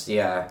hard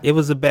to it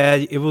was a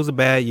bad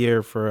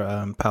year for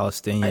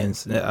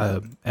Palestinians,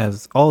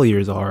 as all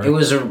years are. It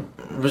was a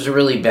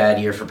really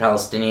bad year for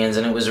Palestinians,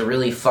 and it was a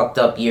really fucked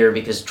up year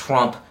because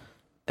Trump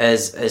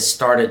has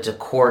started to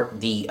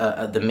court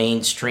the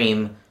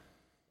mainstream.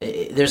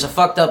 There's a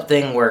fucked up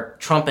thing where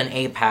Trump and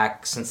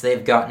AIPAC, since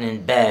they've gotten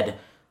in bed,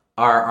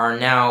 are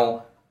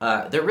now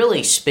they're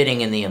really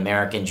spitting in the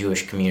American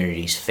Jewish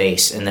community's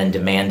face and then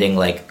demanding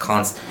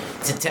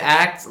to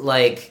act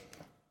like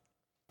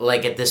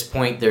at this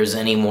point there's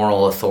any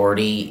moral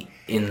authority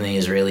in the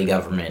Israeli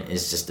government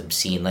is just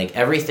obscene. Like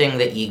everything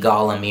that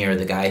Yigal Amir,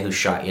 the guy who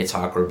shot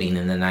Yitzhak Rabin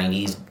in the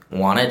 90s,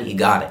 wanted, he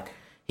got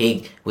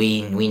it.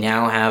 We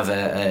now have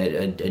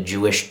a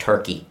Jewish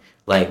Turkey.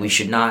 Like we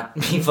should not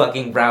be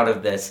fucking proud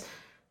of this.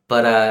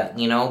 But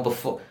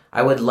before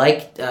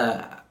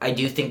I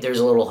do think there's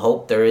a little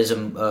hope. There is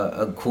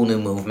a cool new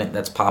movement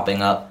that's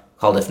popping up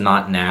called If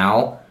Not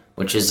Now,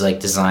 which is like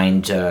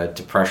designed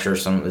to pressure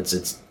some.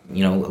 It's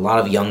a lot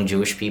of young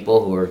Jewish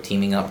people who are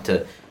teaming up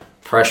to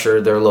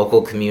pressure their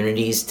local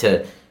communities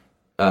to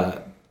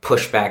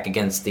push back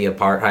against the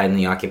apartheid and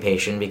the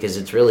occupation, because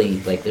it's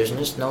really like there's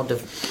just no.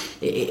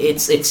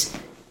 It's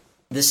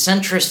the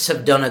centrists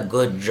have done a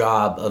good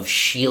job of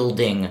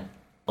shielding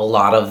a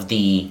lot of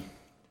the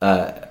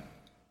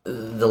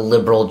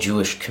liberal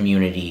Jewish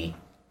community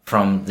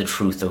from the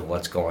truth of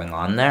what's going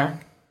on there,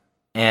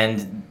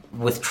 and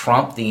with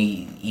Trump,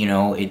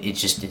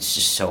 it's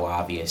just so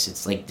obvious.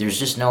 It's like there's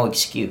just no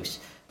excuse.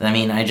 I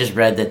mean, I just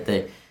read that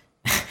that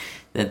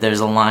there's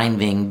a line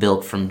being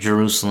built from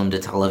Jerusalem to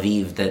Tel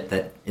Aviv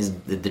that is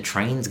the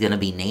train's gonna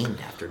be named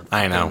after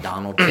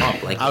Donald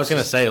Trump. Like I was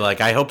gonna say,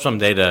 I hope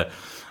someday to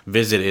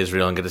visit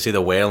Israel and get to see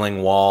the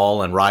Wailing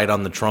Wall and ride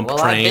on the Trump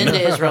train. I've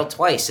been to Israel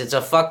twice. It's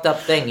a fucked up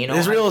thing,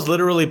 Israel is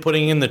literally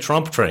putting in the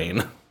Trump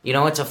train.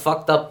 It's a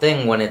fucked up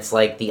thing when it's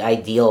like the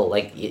ideal,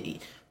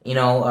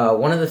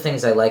 one of the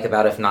things I like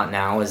about If Not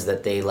Now is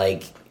that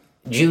they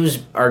Jews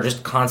are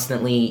just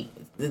constantly,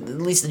 at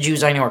least the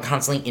Jews I know, are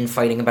constantly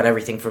infighting about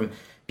everything from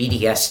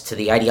BDS to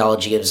the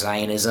ideology of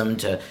Zionism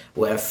to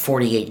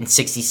 48 and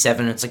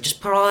 67. It's like,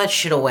 just put all that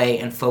shit away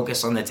and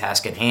focus on the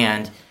task at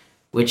hand,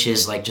 which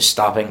is just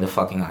stopping the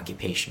fucking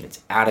occupation.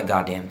 It's out of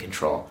goddamn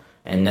control.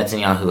 And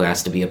Netanyahu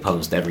has to be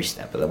opposed every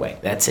step of the way.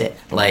 That's it.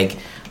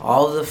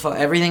 All of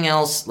everything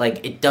else,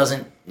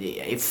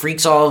 it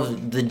freaks all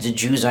of the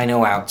Jews I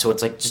know out. So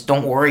it's just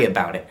don't worry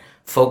about it.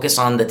 Focus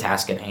on the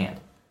task at hand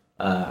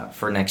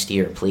for next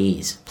year,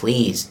 please.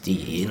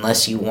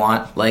 Unless you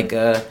want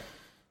a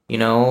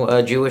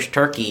Jewish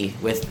Turkey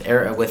with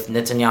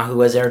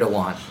Netanyahu as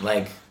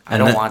Erdogan. I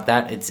don't want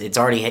that. It's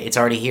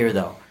already here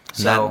though.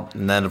 So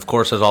and then of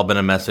course has all been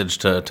a message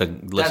to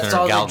listener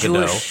Gal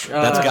Gadot.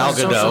 That's Gal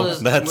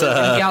Gadot. That's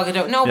Gal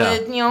Gadot. No, yeah.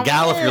 But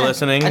Gal, if you're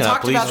listening, I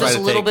talked please about try this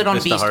to a little take bit on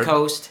this to Beast heart.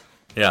 Coast.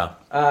 Yeah.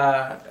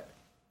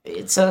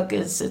 It's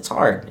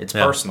hard. It's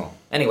personal.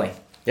 Anyway.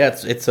 Yeah,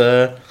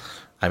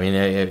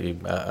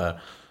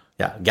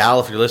 yeah, Gal,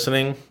 if you're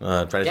listening,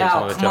 try to take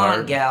some of it to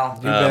heart. Gal.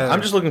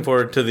 I'm just looking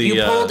forward to the.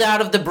 You pulled out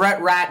of the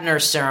Brett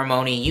Ratner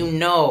ceremony.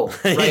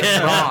 Right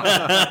and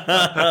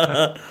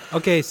wrong.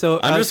 Okay, so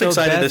I'm just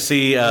excited to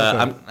see.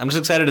 I'm just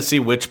excited to see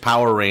which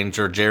Power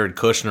Ranger Jared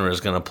Kushner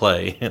is going to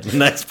play in the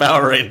next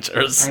Power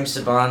Rangers. Frank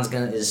Saban's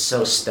is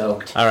so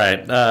stoked. All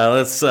right,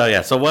 let's.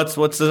 So what's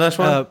the next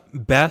one?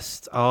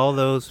 Best all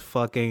those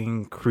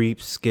fucking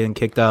creeps getting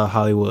kicked out of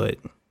Hollywood.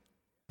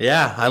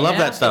 Yeah, I love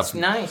that stuff. It's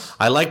nice.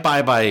 I like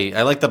bye-bye.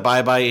 I like the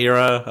bye-bye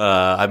era.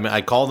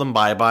 I call them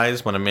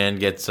bye-byes when a man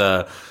gets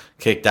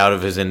kicked out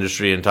of his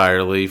industry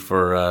entirely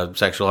for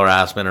sexual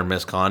harassment or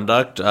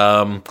misconduct.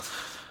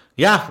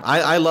 Yeah,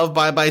 I love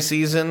bye-bye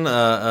season.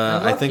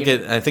 I think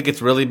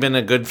it's really been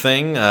a good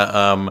thing.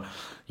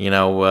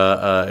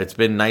 It's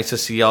been nice to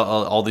see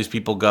all these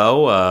people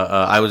go.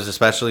 I was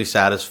especially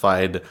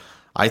satisfied.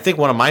 I think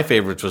one of my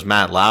favorites was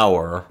Matt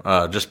Lauer,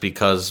 just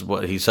because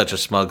he's such a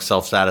smug,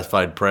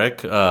 self-satisfied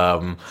prick.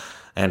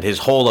 And his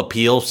whole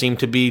appeal seemed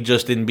to be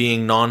just in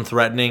being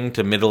non-threatening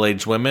to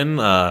middle-aged women.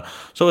 So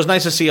it was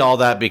nice to see all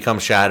that become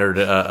shattered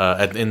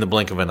in the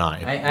blink of an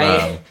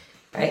eye.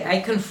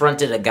 I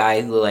confronted a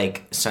guy who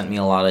sent me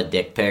a lot of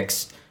dick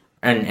pics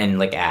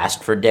and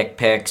asked for dick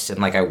pics,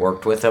 and I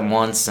worked with him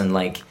once, and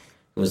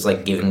was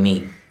giving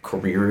me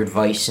career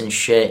advice and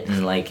shit,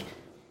 and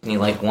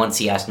once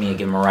he asked me to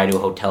give him a ride to a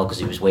hotel because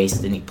he was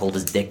wasted, and he pulled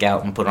his dick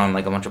out and put on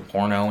a bunch of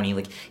porno, and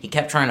he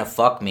kept trying to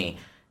fuck me,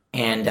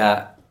 and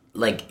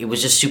it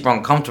was just super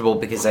uncomfortable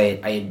because I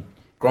had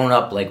grown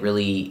up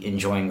really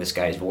enjoying this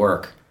guy's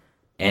work,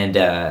 And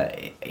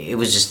it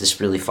was just this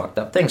really fucked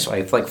up thing. So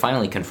I like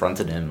finally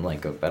confronted him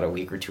like about a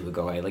week or two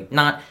ago. I like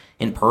not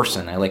in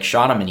person. I like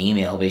shot him an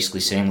email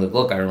basically saying, like,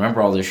 look, I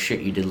remember all this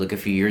shit you did like a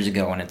few years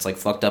ago, and it's like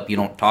fucked up. You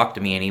don't talk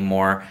to me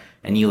anymore,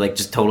 and you like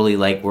just totally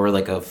like were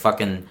like a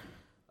fucking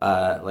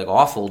like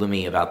awful to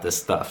me about this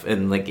stuff.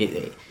 And like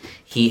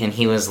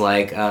he was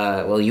like,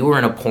 well, you were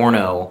in a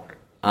porno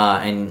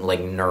and like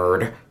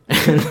nerd.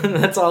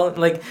 That's all.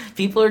 Like,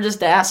 people are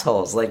just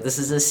assholes. Like, this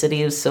is a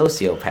city of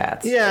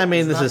sociopaths. Yeah, I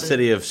mean, this is a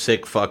city of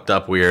sick, fucked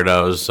up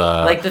weirdos.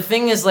 Like, the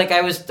thing is, like,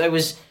 I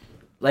was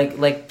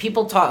like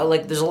people talk,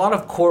 like, there's a lot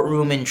of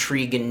courtroom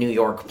intrigue in New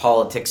York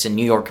politics and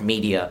New York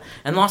media,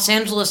 and Los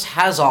Angeles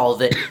has all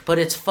of it, but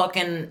it's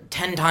fucking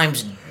 10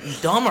 times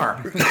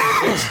dumber.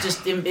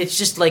 It's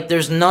just like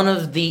there's none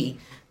of the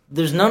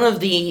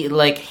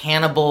like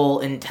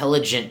Hannibal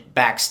intelligent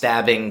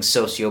backstabbing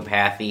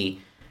sociopathy.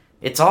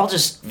 It's all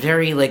just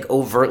very, like,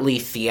 overtly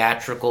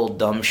theatrical,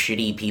 dumb,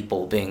 shitty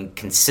people being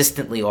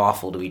consistently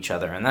awful to each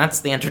other. And that's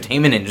the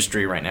entertainment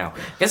industry right now.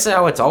 I guess that's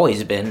how it's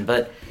always been,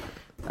 but...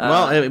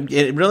 well,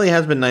 it really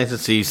has been nice to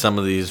see some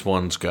of these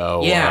ones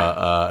go.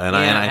 Yeah.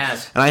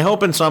 And I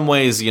hope in some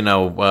ways, you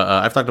know,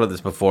 I've talked about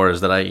this before,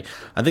 is that I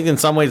think in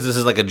some ways this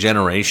is like a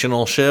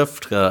generational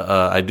shift.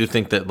 I do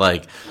think that,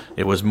 like,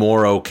 it was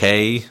more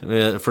okay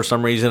for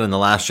some reason in the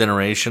last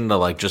generation to,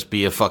 like, just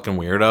be a fucking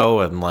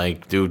weirdo and,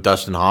 like, do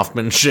Dustin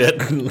Hoffman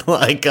shit.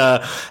 Like,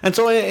 and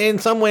so in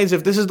some ways,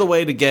 if this is the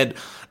way to get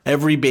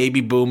every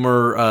baby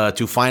boomer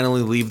to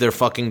finally leave their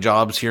fucking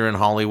jobs here in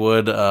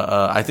Hollywood,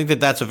 I think that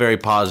that's a very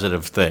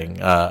positive thing.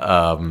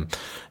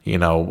 You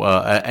know,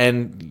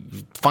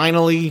 and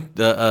finally,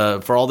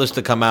 for all this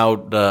to come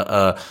out,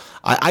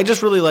 I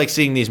just really like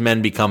seeing these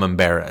men become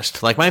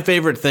embarrassed. Like, my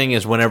favorite thing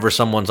is whenever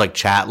someone's, like,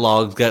 chat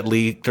logs get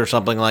leaked or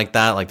something like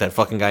that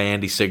fucking guy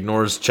Andy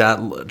Signor's chat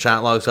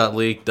logs got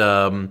leaked.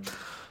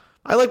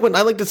 I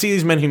like to see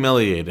these men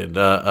humiliated,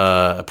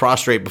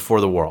 prostrate before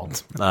the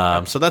world.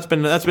 So that's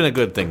been a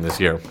good thing this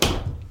year.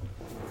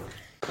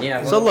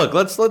 Yeah. Well, so look,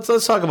 let's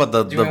talk about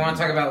the. Do we want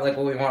to talk about like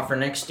what we want for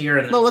next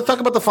year? No, let's talk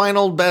about the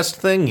final best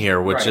thing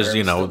here, which is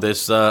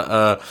this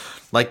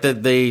like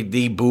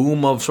the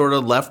boom of sort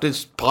of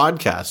leftist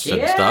podcasts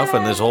and stuff,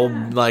 and this whole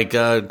like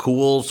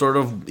cool sort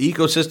of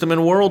ecosystem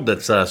and world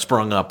that's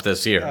sprung up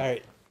this year. All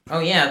right. Oh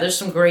yeah, there's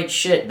some great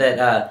shit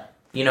that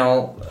you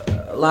know,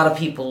 a lot of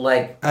people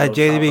like.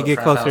 JDB, get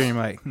closer to your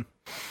mic.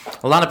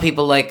 A lot of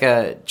people like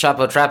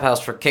Chapo Trap House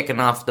for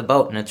kicking off the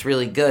boat, and it's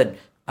really good.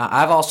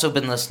 I've also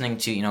been listening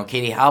to, you know,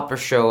 Katie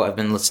Halper's show. I've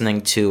been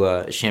listening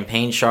to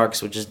Champagne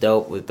Sharks, which is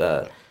dope, with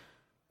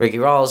Ricky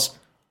Rawls.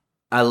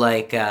 I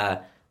like.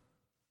 I've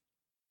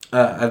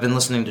been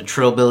listening to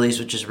Trillbillies,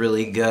 which is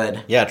really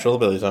good. Yeah,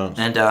 Trillbillies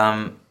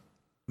on.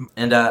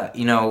 And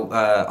you know,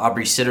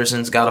 Aubrey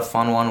Sitterson's got a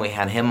fun one. We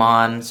had him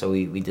on, so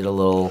we did a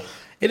little.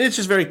 It is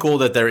just very cool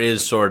that there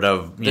is sort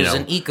of, there's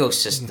an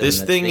ecosystem.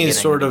 This thing is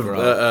sort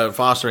of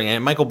fostering,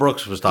 and Michael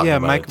Brooks was talking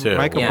about it too.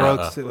 Michael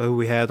Brooks, who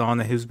we had on,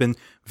 who's been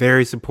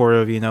very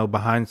supportive, you know,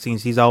 behind the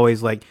scenes. He's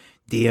always like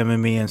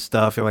DMing me and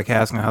stuff, and like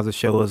asking how the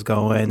show is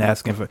going,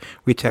 asking if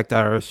we checked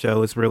out our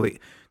show. It's really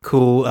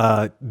cool.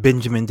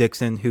 Benjamin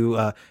Dixon, who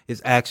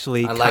is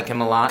actually I like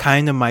him a lot.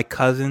 Kind of my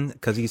cousin,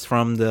 because he's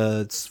from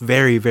the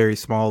very, very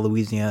small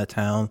Louisiana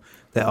town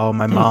that all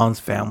my mom's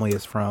family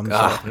is from.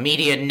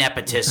 Media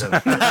nepotism.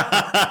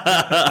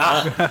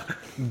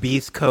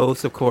 Beast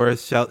Coast, of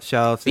course. Shout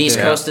out to Beast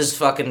Coast is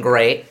fucking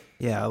great.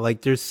 Yeah,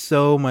 like there's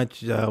so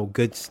much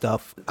good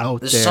stuff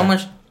out there. There's so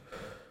much,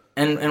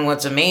 and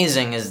what's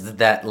amazing is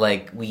that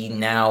like we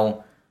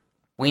now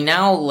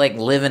like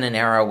live in an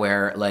era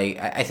where like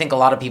I think a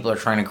lot of people are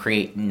trying to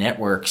create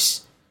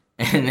networks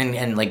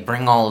and like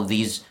bring all of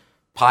these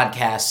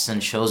podcasts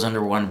and shows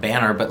under one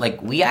banner, but like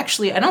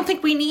I don't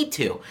think we need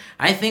to.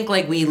 I think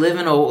like we live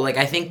in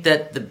I think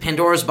that the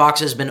Pandora's box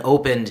has been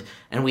opened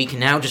and we can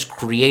now just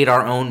create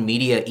our own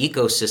media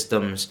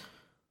ecosystems,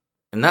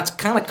 and that's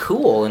kind of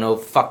cool in a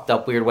fucked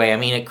up weird way. I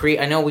mean,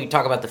 I know we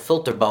talk about the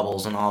filter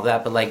bubbles and all of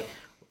that, but like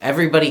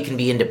everybody can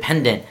be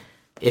independent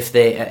if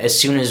they as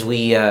soon as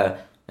we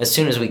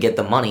get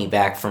the money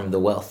back from the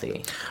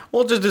wealthy.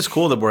 Well, just it's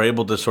cool that we're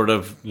able to sort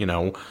of, you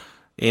know,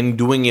 in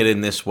doing it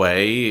in this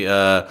way,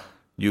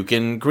 you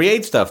can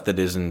create stuff that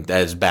isn't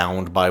as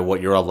bound by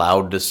what you're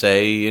allowed to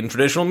say in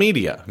traditional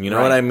media. You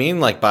know what I mean?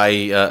 Like by,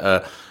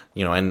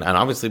 you know, and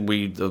obviously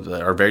we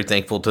are very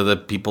thankful to the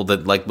people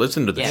that like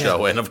listen to the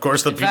show, and of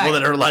course the people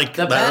that are like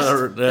the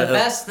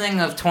best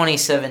thing of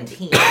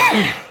 2017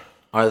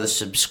 are the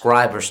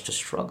subscribers to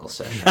Struggle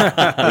Session.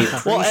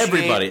 Well,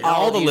 everybody,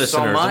 all the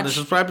listeners, and the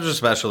subscribers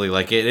especially,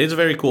 like it is a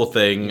very cool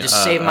thing. You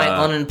just saved my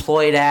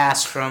unemployed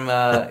ass from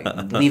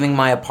leaving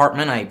my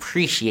apartment. I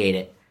appreciate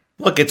it.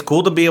 Look, it's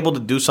cool to be able to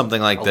do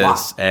something like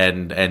this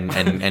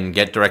and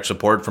get direct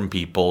support from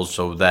people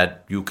so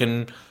that you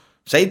can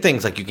say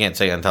things like you can't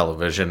say on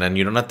television, and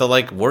you don't have to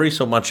like worry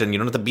so much, and you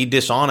don't have to be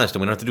dishonest,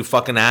 and we don't have to do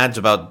fucking ads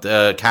about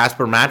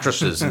Casper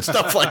mattresses and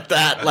stuff like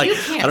that. Like,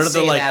 I don't have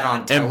to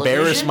like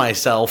embarrass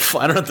myself.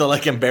 I don't have to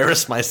like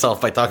embarrass myself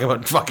by talking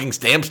about fucking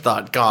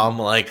Stamps.com.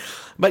 Like,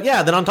 but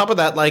yeah, then on top of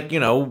that, like, you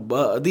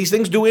know, these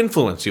things do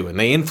influence you, and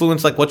they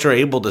influence like what you're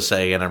able to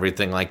say and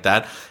everything like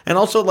that, and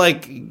also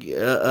like.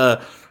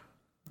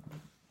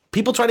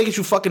 People try to get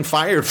you fucking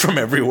fired from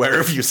everywhere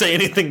if you say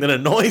anything that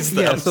annoys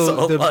them. Yeah,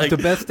 so the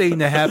best thing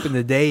that happened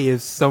today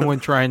is someone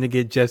trying to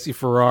get Jesse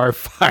Farrar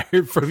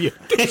fired from your.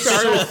 It's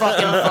so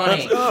fucking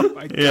funny. Oh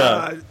my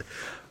god!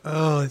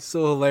 Oh, it's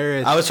so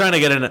hilarious. I was trying to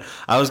get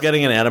I was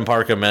getting an Adam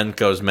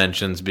Parkamenko's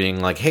mentions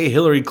being like, "Hey,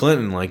 Hillary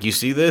Clinton, like, you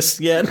see this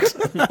yet?"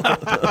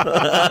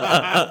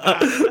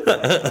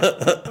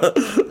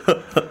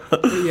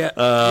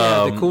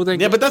 The cool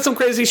thing. Yeah, but that's some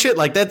crazy shit.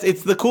 Like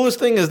it's the coolest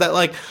thing is that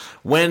like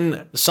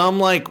when some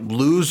like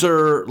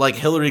loser like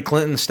Hillary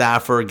Clinton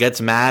staffer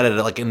gets mad at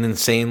like an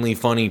insanely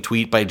funny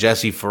tweet by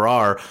Jesse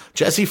Farrar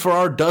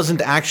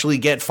doesn't actually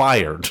get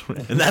fired,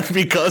 and that's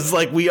because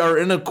like we are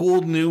in a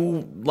cool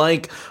new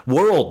like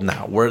world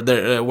now where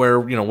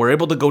you know we're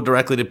able to go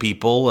directly to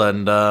people,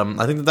 and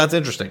I think that's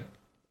interesting.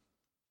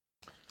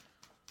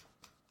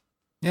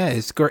 Yeah,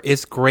 it's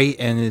great,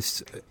 and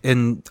it's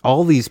in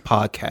all these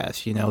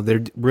podcasts. You know,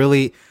 they're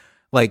really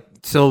like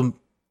so.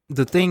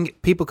 The thing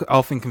people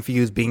often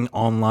confuse being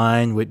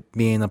online with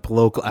being a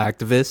political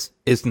activist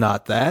is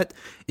not that.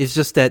 It's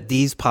just that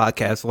these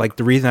podcasts, like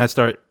the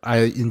reason I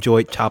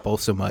enjoyed Chapo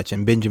so much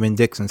and Benjamin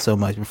Dixon so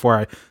much before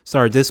I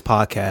started this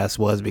podcast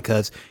was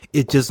because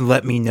it just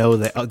let me know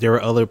that there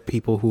are other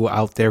people who are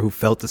out there who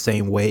felt the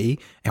same way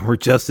and were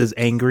just as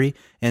angry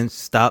and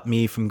stopped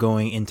me from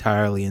going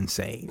entirely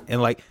insane. And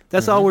like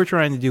that's all we're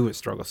trying to do with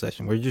Struggle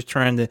Session. We're just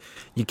trying to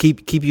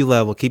keep you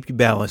level, keep you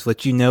balanced,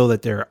 let you know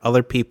that there are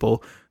other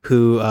people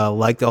who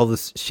like all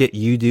this shit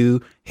you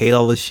do, hate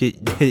all the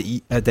shit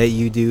that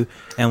you do,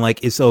 and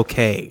like it's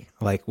okay.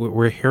 Like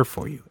we're here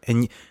for you,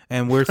 and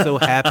we're so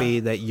happy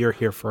that you're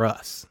here for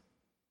us.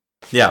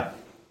 Yeah,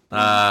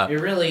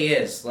 it really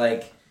is.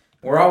 Like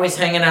we're always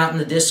hanging out in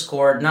the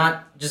Discord,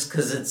 not just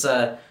because it's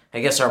I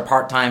guess our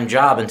part-time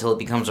job until it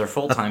becomes our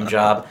full-time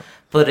job,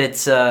 but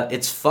it's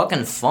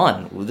fucking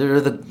fun.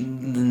 They're the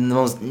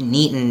most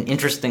neat and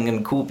interesting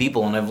and cool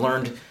people, and I've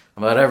learned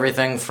about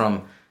everything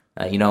from.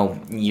 You know,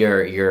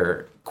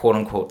 your quote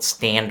unquote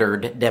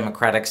standard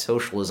democratic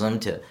socialism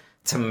to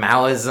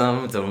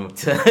Maoism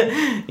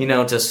to you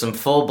know to some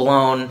full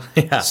blown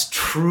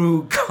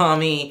true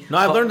commie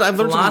I've learned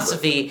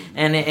philosophy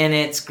and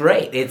it's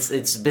great.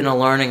 It's been a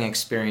learning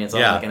experience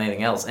unlike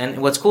anything else.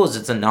 And what's cool is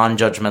it's a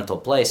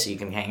non-judgmental place, so you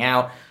can hang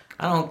out.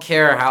 I don't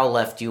care how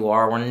left you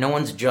are, when no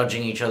one's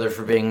judging each other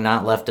for being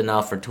not left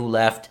enough or too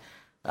left.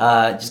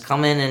 Just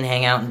come in and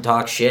hang out and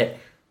talk shit.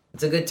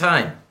 It's a good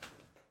time.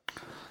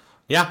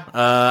 Yeah,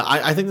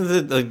 I think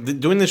that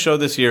doing this show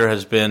this year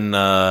has been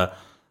a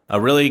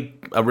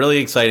really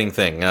exciting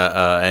thing,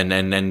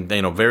 and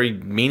you know very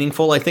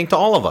meaningful. I think to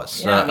all of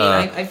us.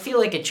 Yeah, I feel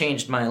like it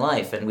changed my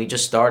life, and we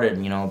just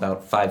started, you know,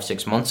 about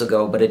 5-6 months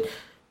ago. But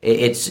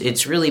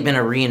it's really been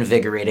a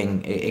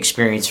reinvigorating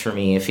experience for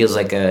me. It feels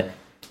like a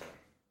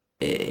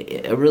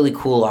really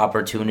cool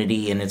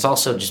opportunity, and it's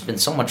also just been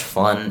so much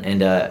fun,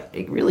 and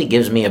it really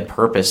gives me a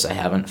purpose I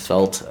haven't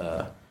felt.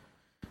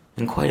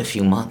 In quite a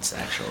few months,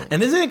 actually.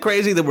 And isn't it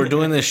crazy that we're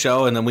doing this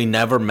show and then we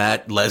never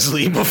met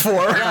Leslie before?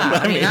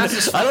 Yeah, I mean, I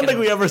don't think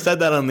we ever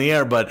said that on the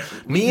air, but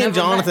me and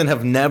Jonathan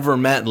have never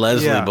met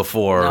Leslie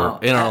before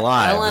in our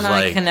lives. Ellen and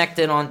I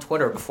connected on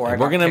Twitter before.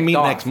 We're gonna meet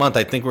next month.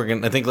 I think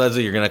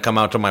Leslie, you're gonna come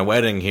out to my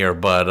wedding here.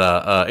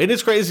 But it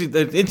is crazy.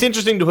 It's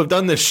interesting to have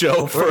done this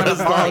show for as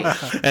long,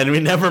 and we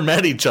never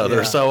met each other.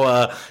 Yeah.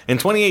 So in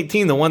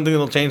 2018, the one thing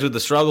that'll change with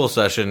the Struggle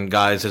Session,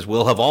 guys, is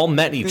we'll have all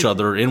met each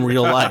other in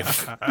real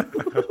life.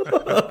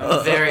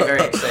 I'm very,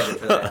 very excited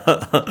for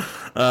that.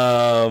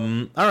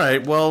 All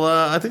right. Well,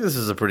 I think this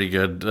is a pretty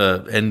good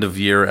end of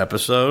year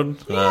episode.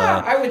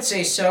 Yeah, I would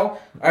say so.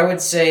 I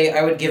would say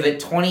I would give it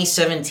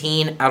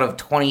 2017 out of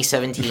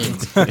 2017.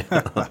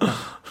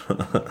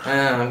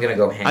 I'm gonna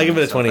go hang. I give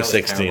it a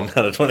 2016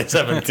 out of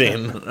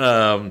 2017.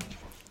 All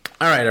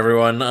right,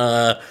 everyone.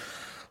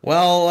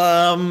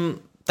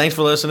 Thanks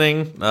for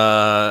listening.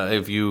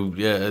 If you,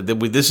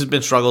 this has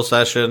been Struggle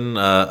Session.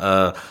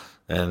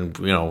 And,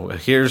 you know,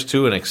 here's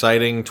to an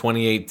exciting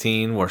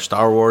 2018 where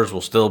Star Wars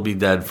will still be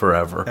dead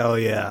forever. Hell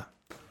yeah.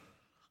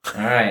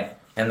 All right.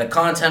 And the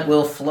content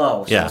will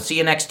flow. So we'll see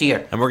you next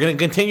year. And we're going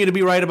to continue to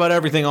be right about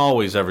everything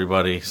always,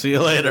 everybody. See you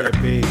later.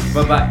 Peace.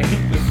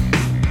 Bye-bye.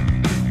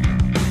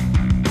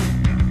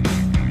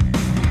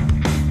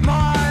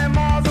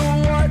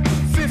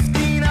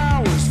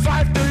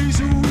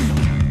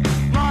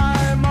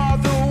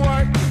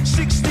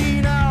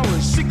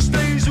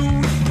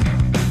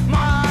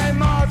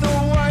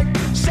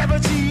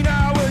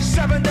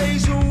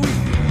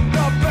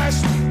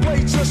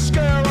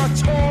 Scare a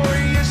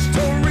Tory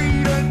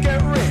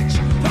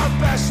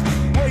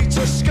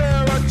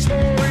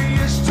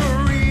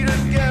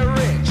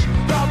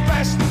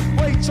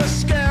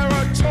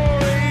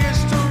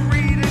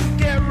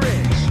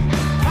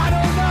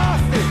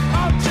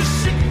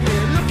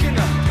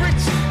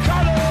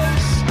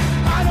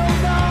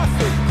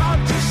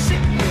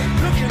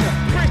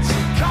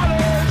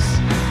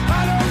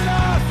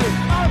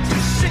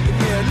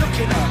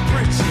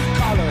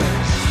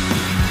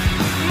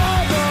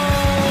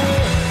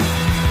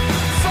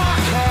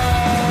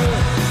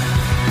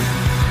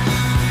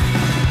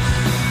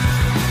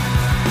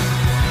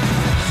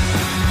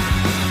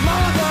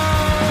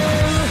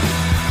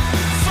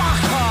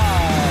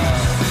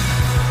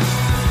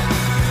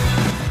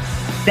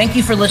Thank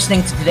you for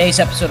listening to today's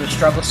episode of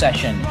Struggle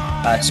Session.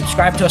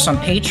 Subscribe to us on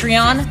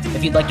Patreon.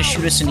 If you'd like to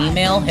shoot us an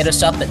email, hit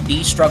us up at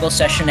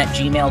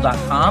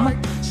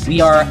thestrugglesession@gmail.com.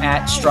 We are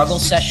at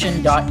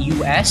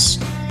strugglesession.us.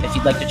 If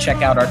you'd like to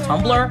check out our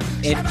Tumblr,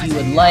 if you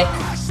would like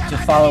to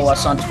follow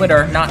us on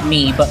Twitter, not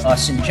me, but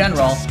us in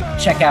general,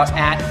 check out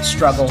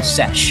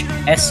 @StruggleSesh,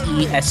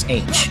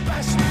 SESH.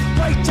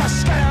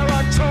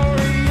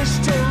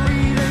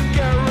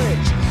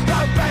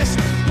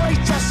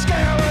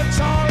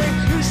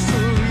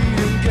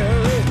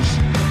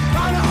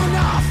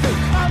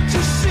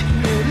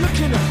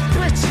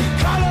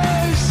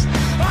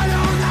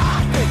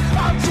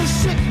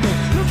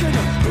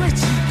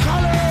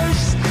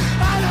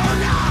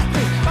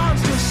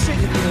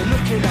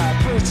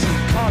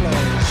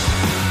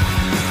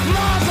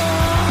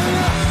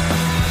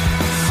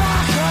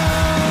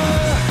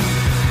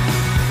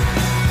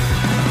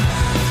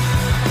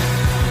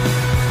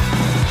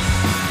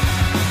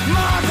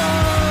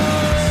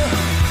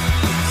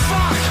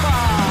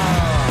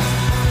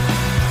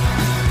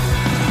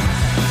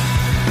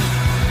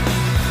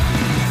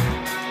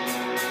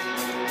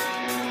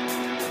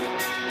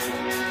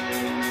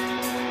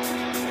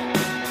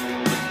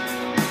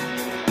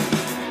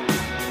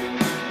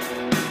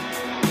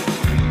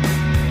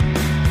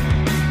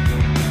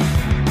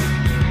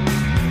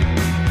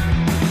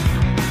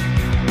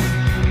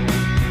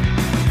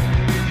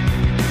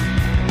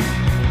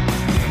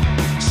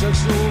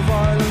 Sexual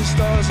violence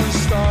doesn't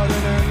start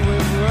and end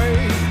with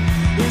rape.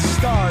 It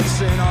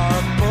starts in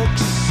our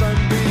books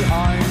and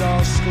behind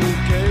our school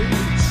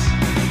gates.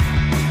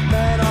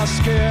 Men are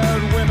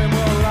scared, women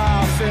will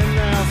laugh in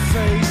their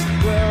face.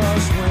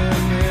 Whereas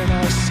women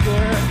are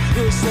scared,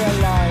 it's their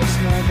lives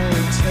men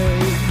will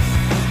take.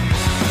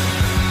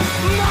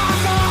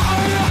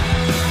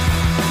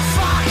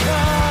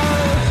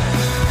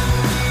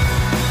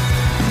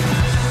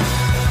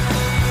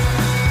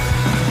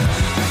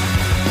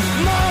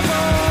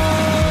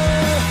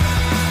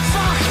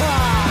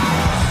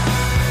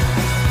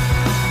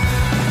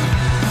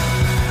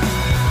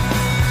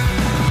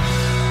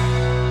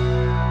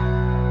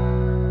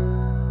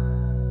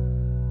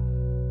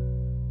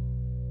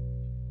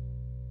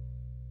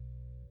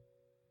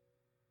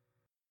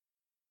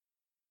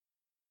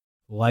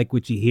 Like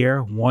what you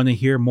hear? Want to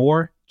hear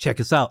more?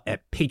 Check us out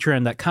at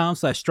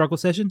patreon.com/struggle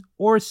session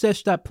or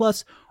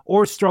sesh.plus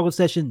or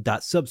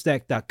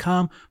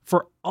strugglesession.substack.com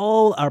for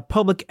all our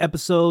public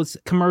episodes,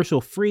 commercial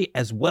free,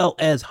 as well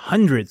as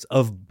hundreds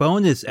of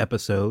bonus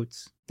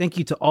episodes. Thank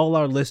you to all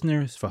our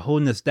listeners for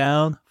holding us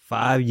down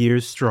 5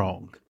 years strong.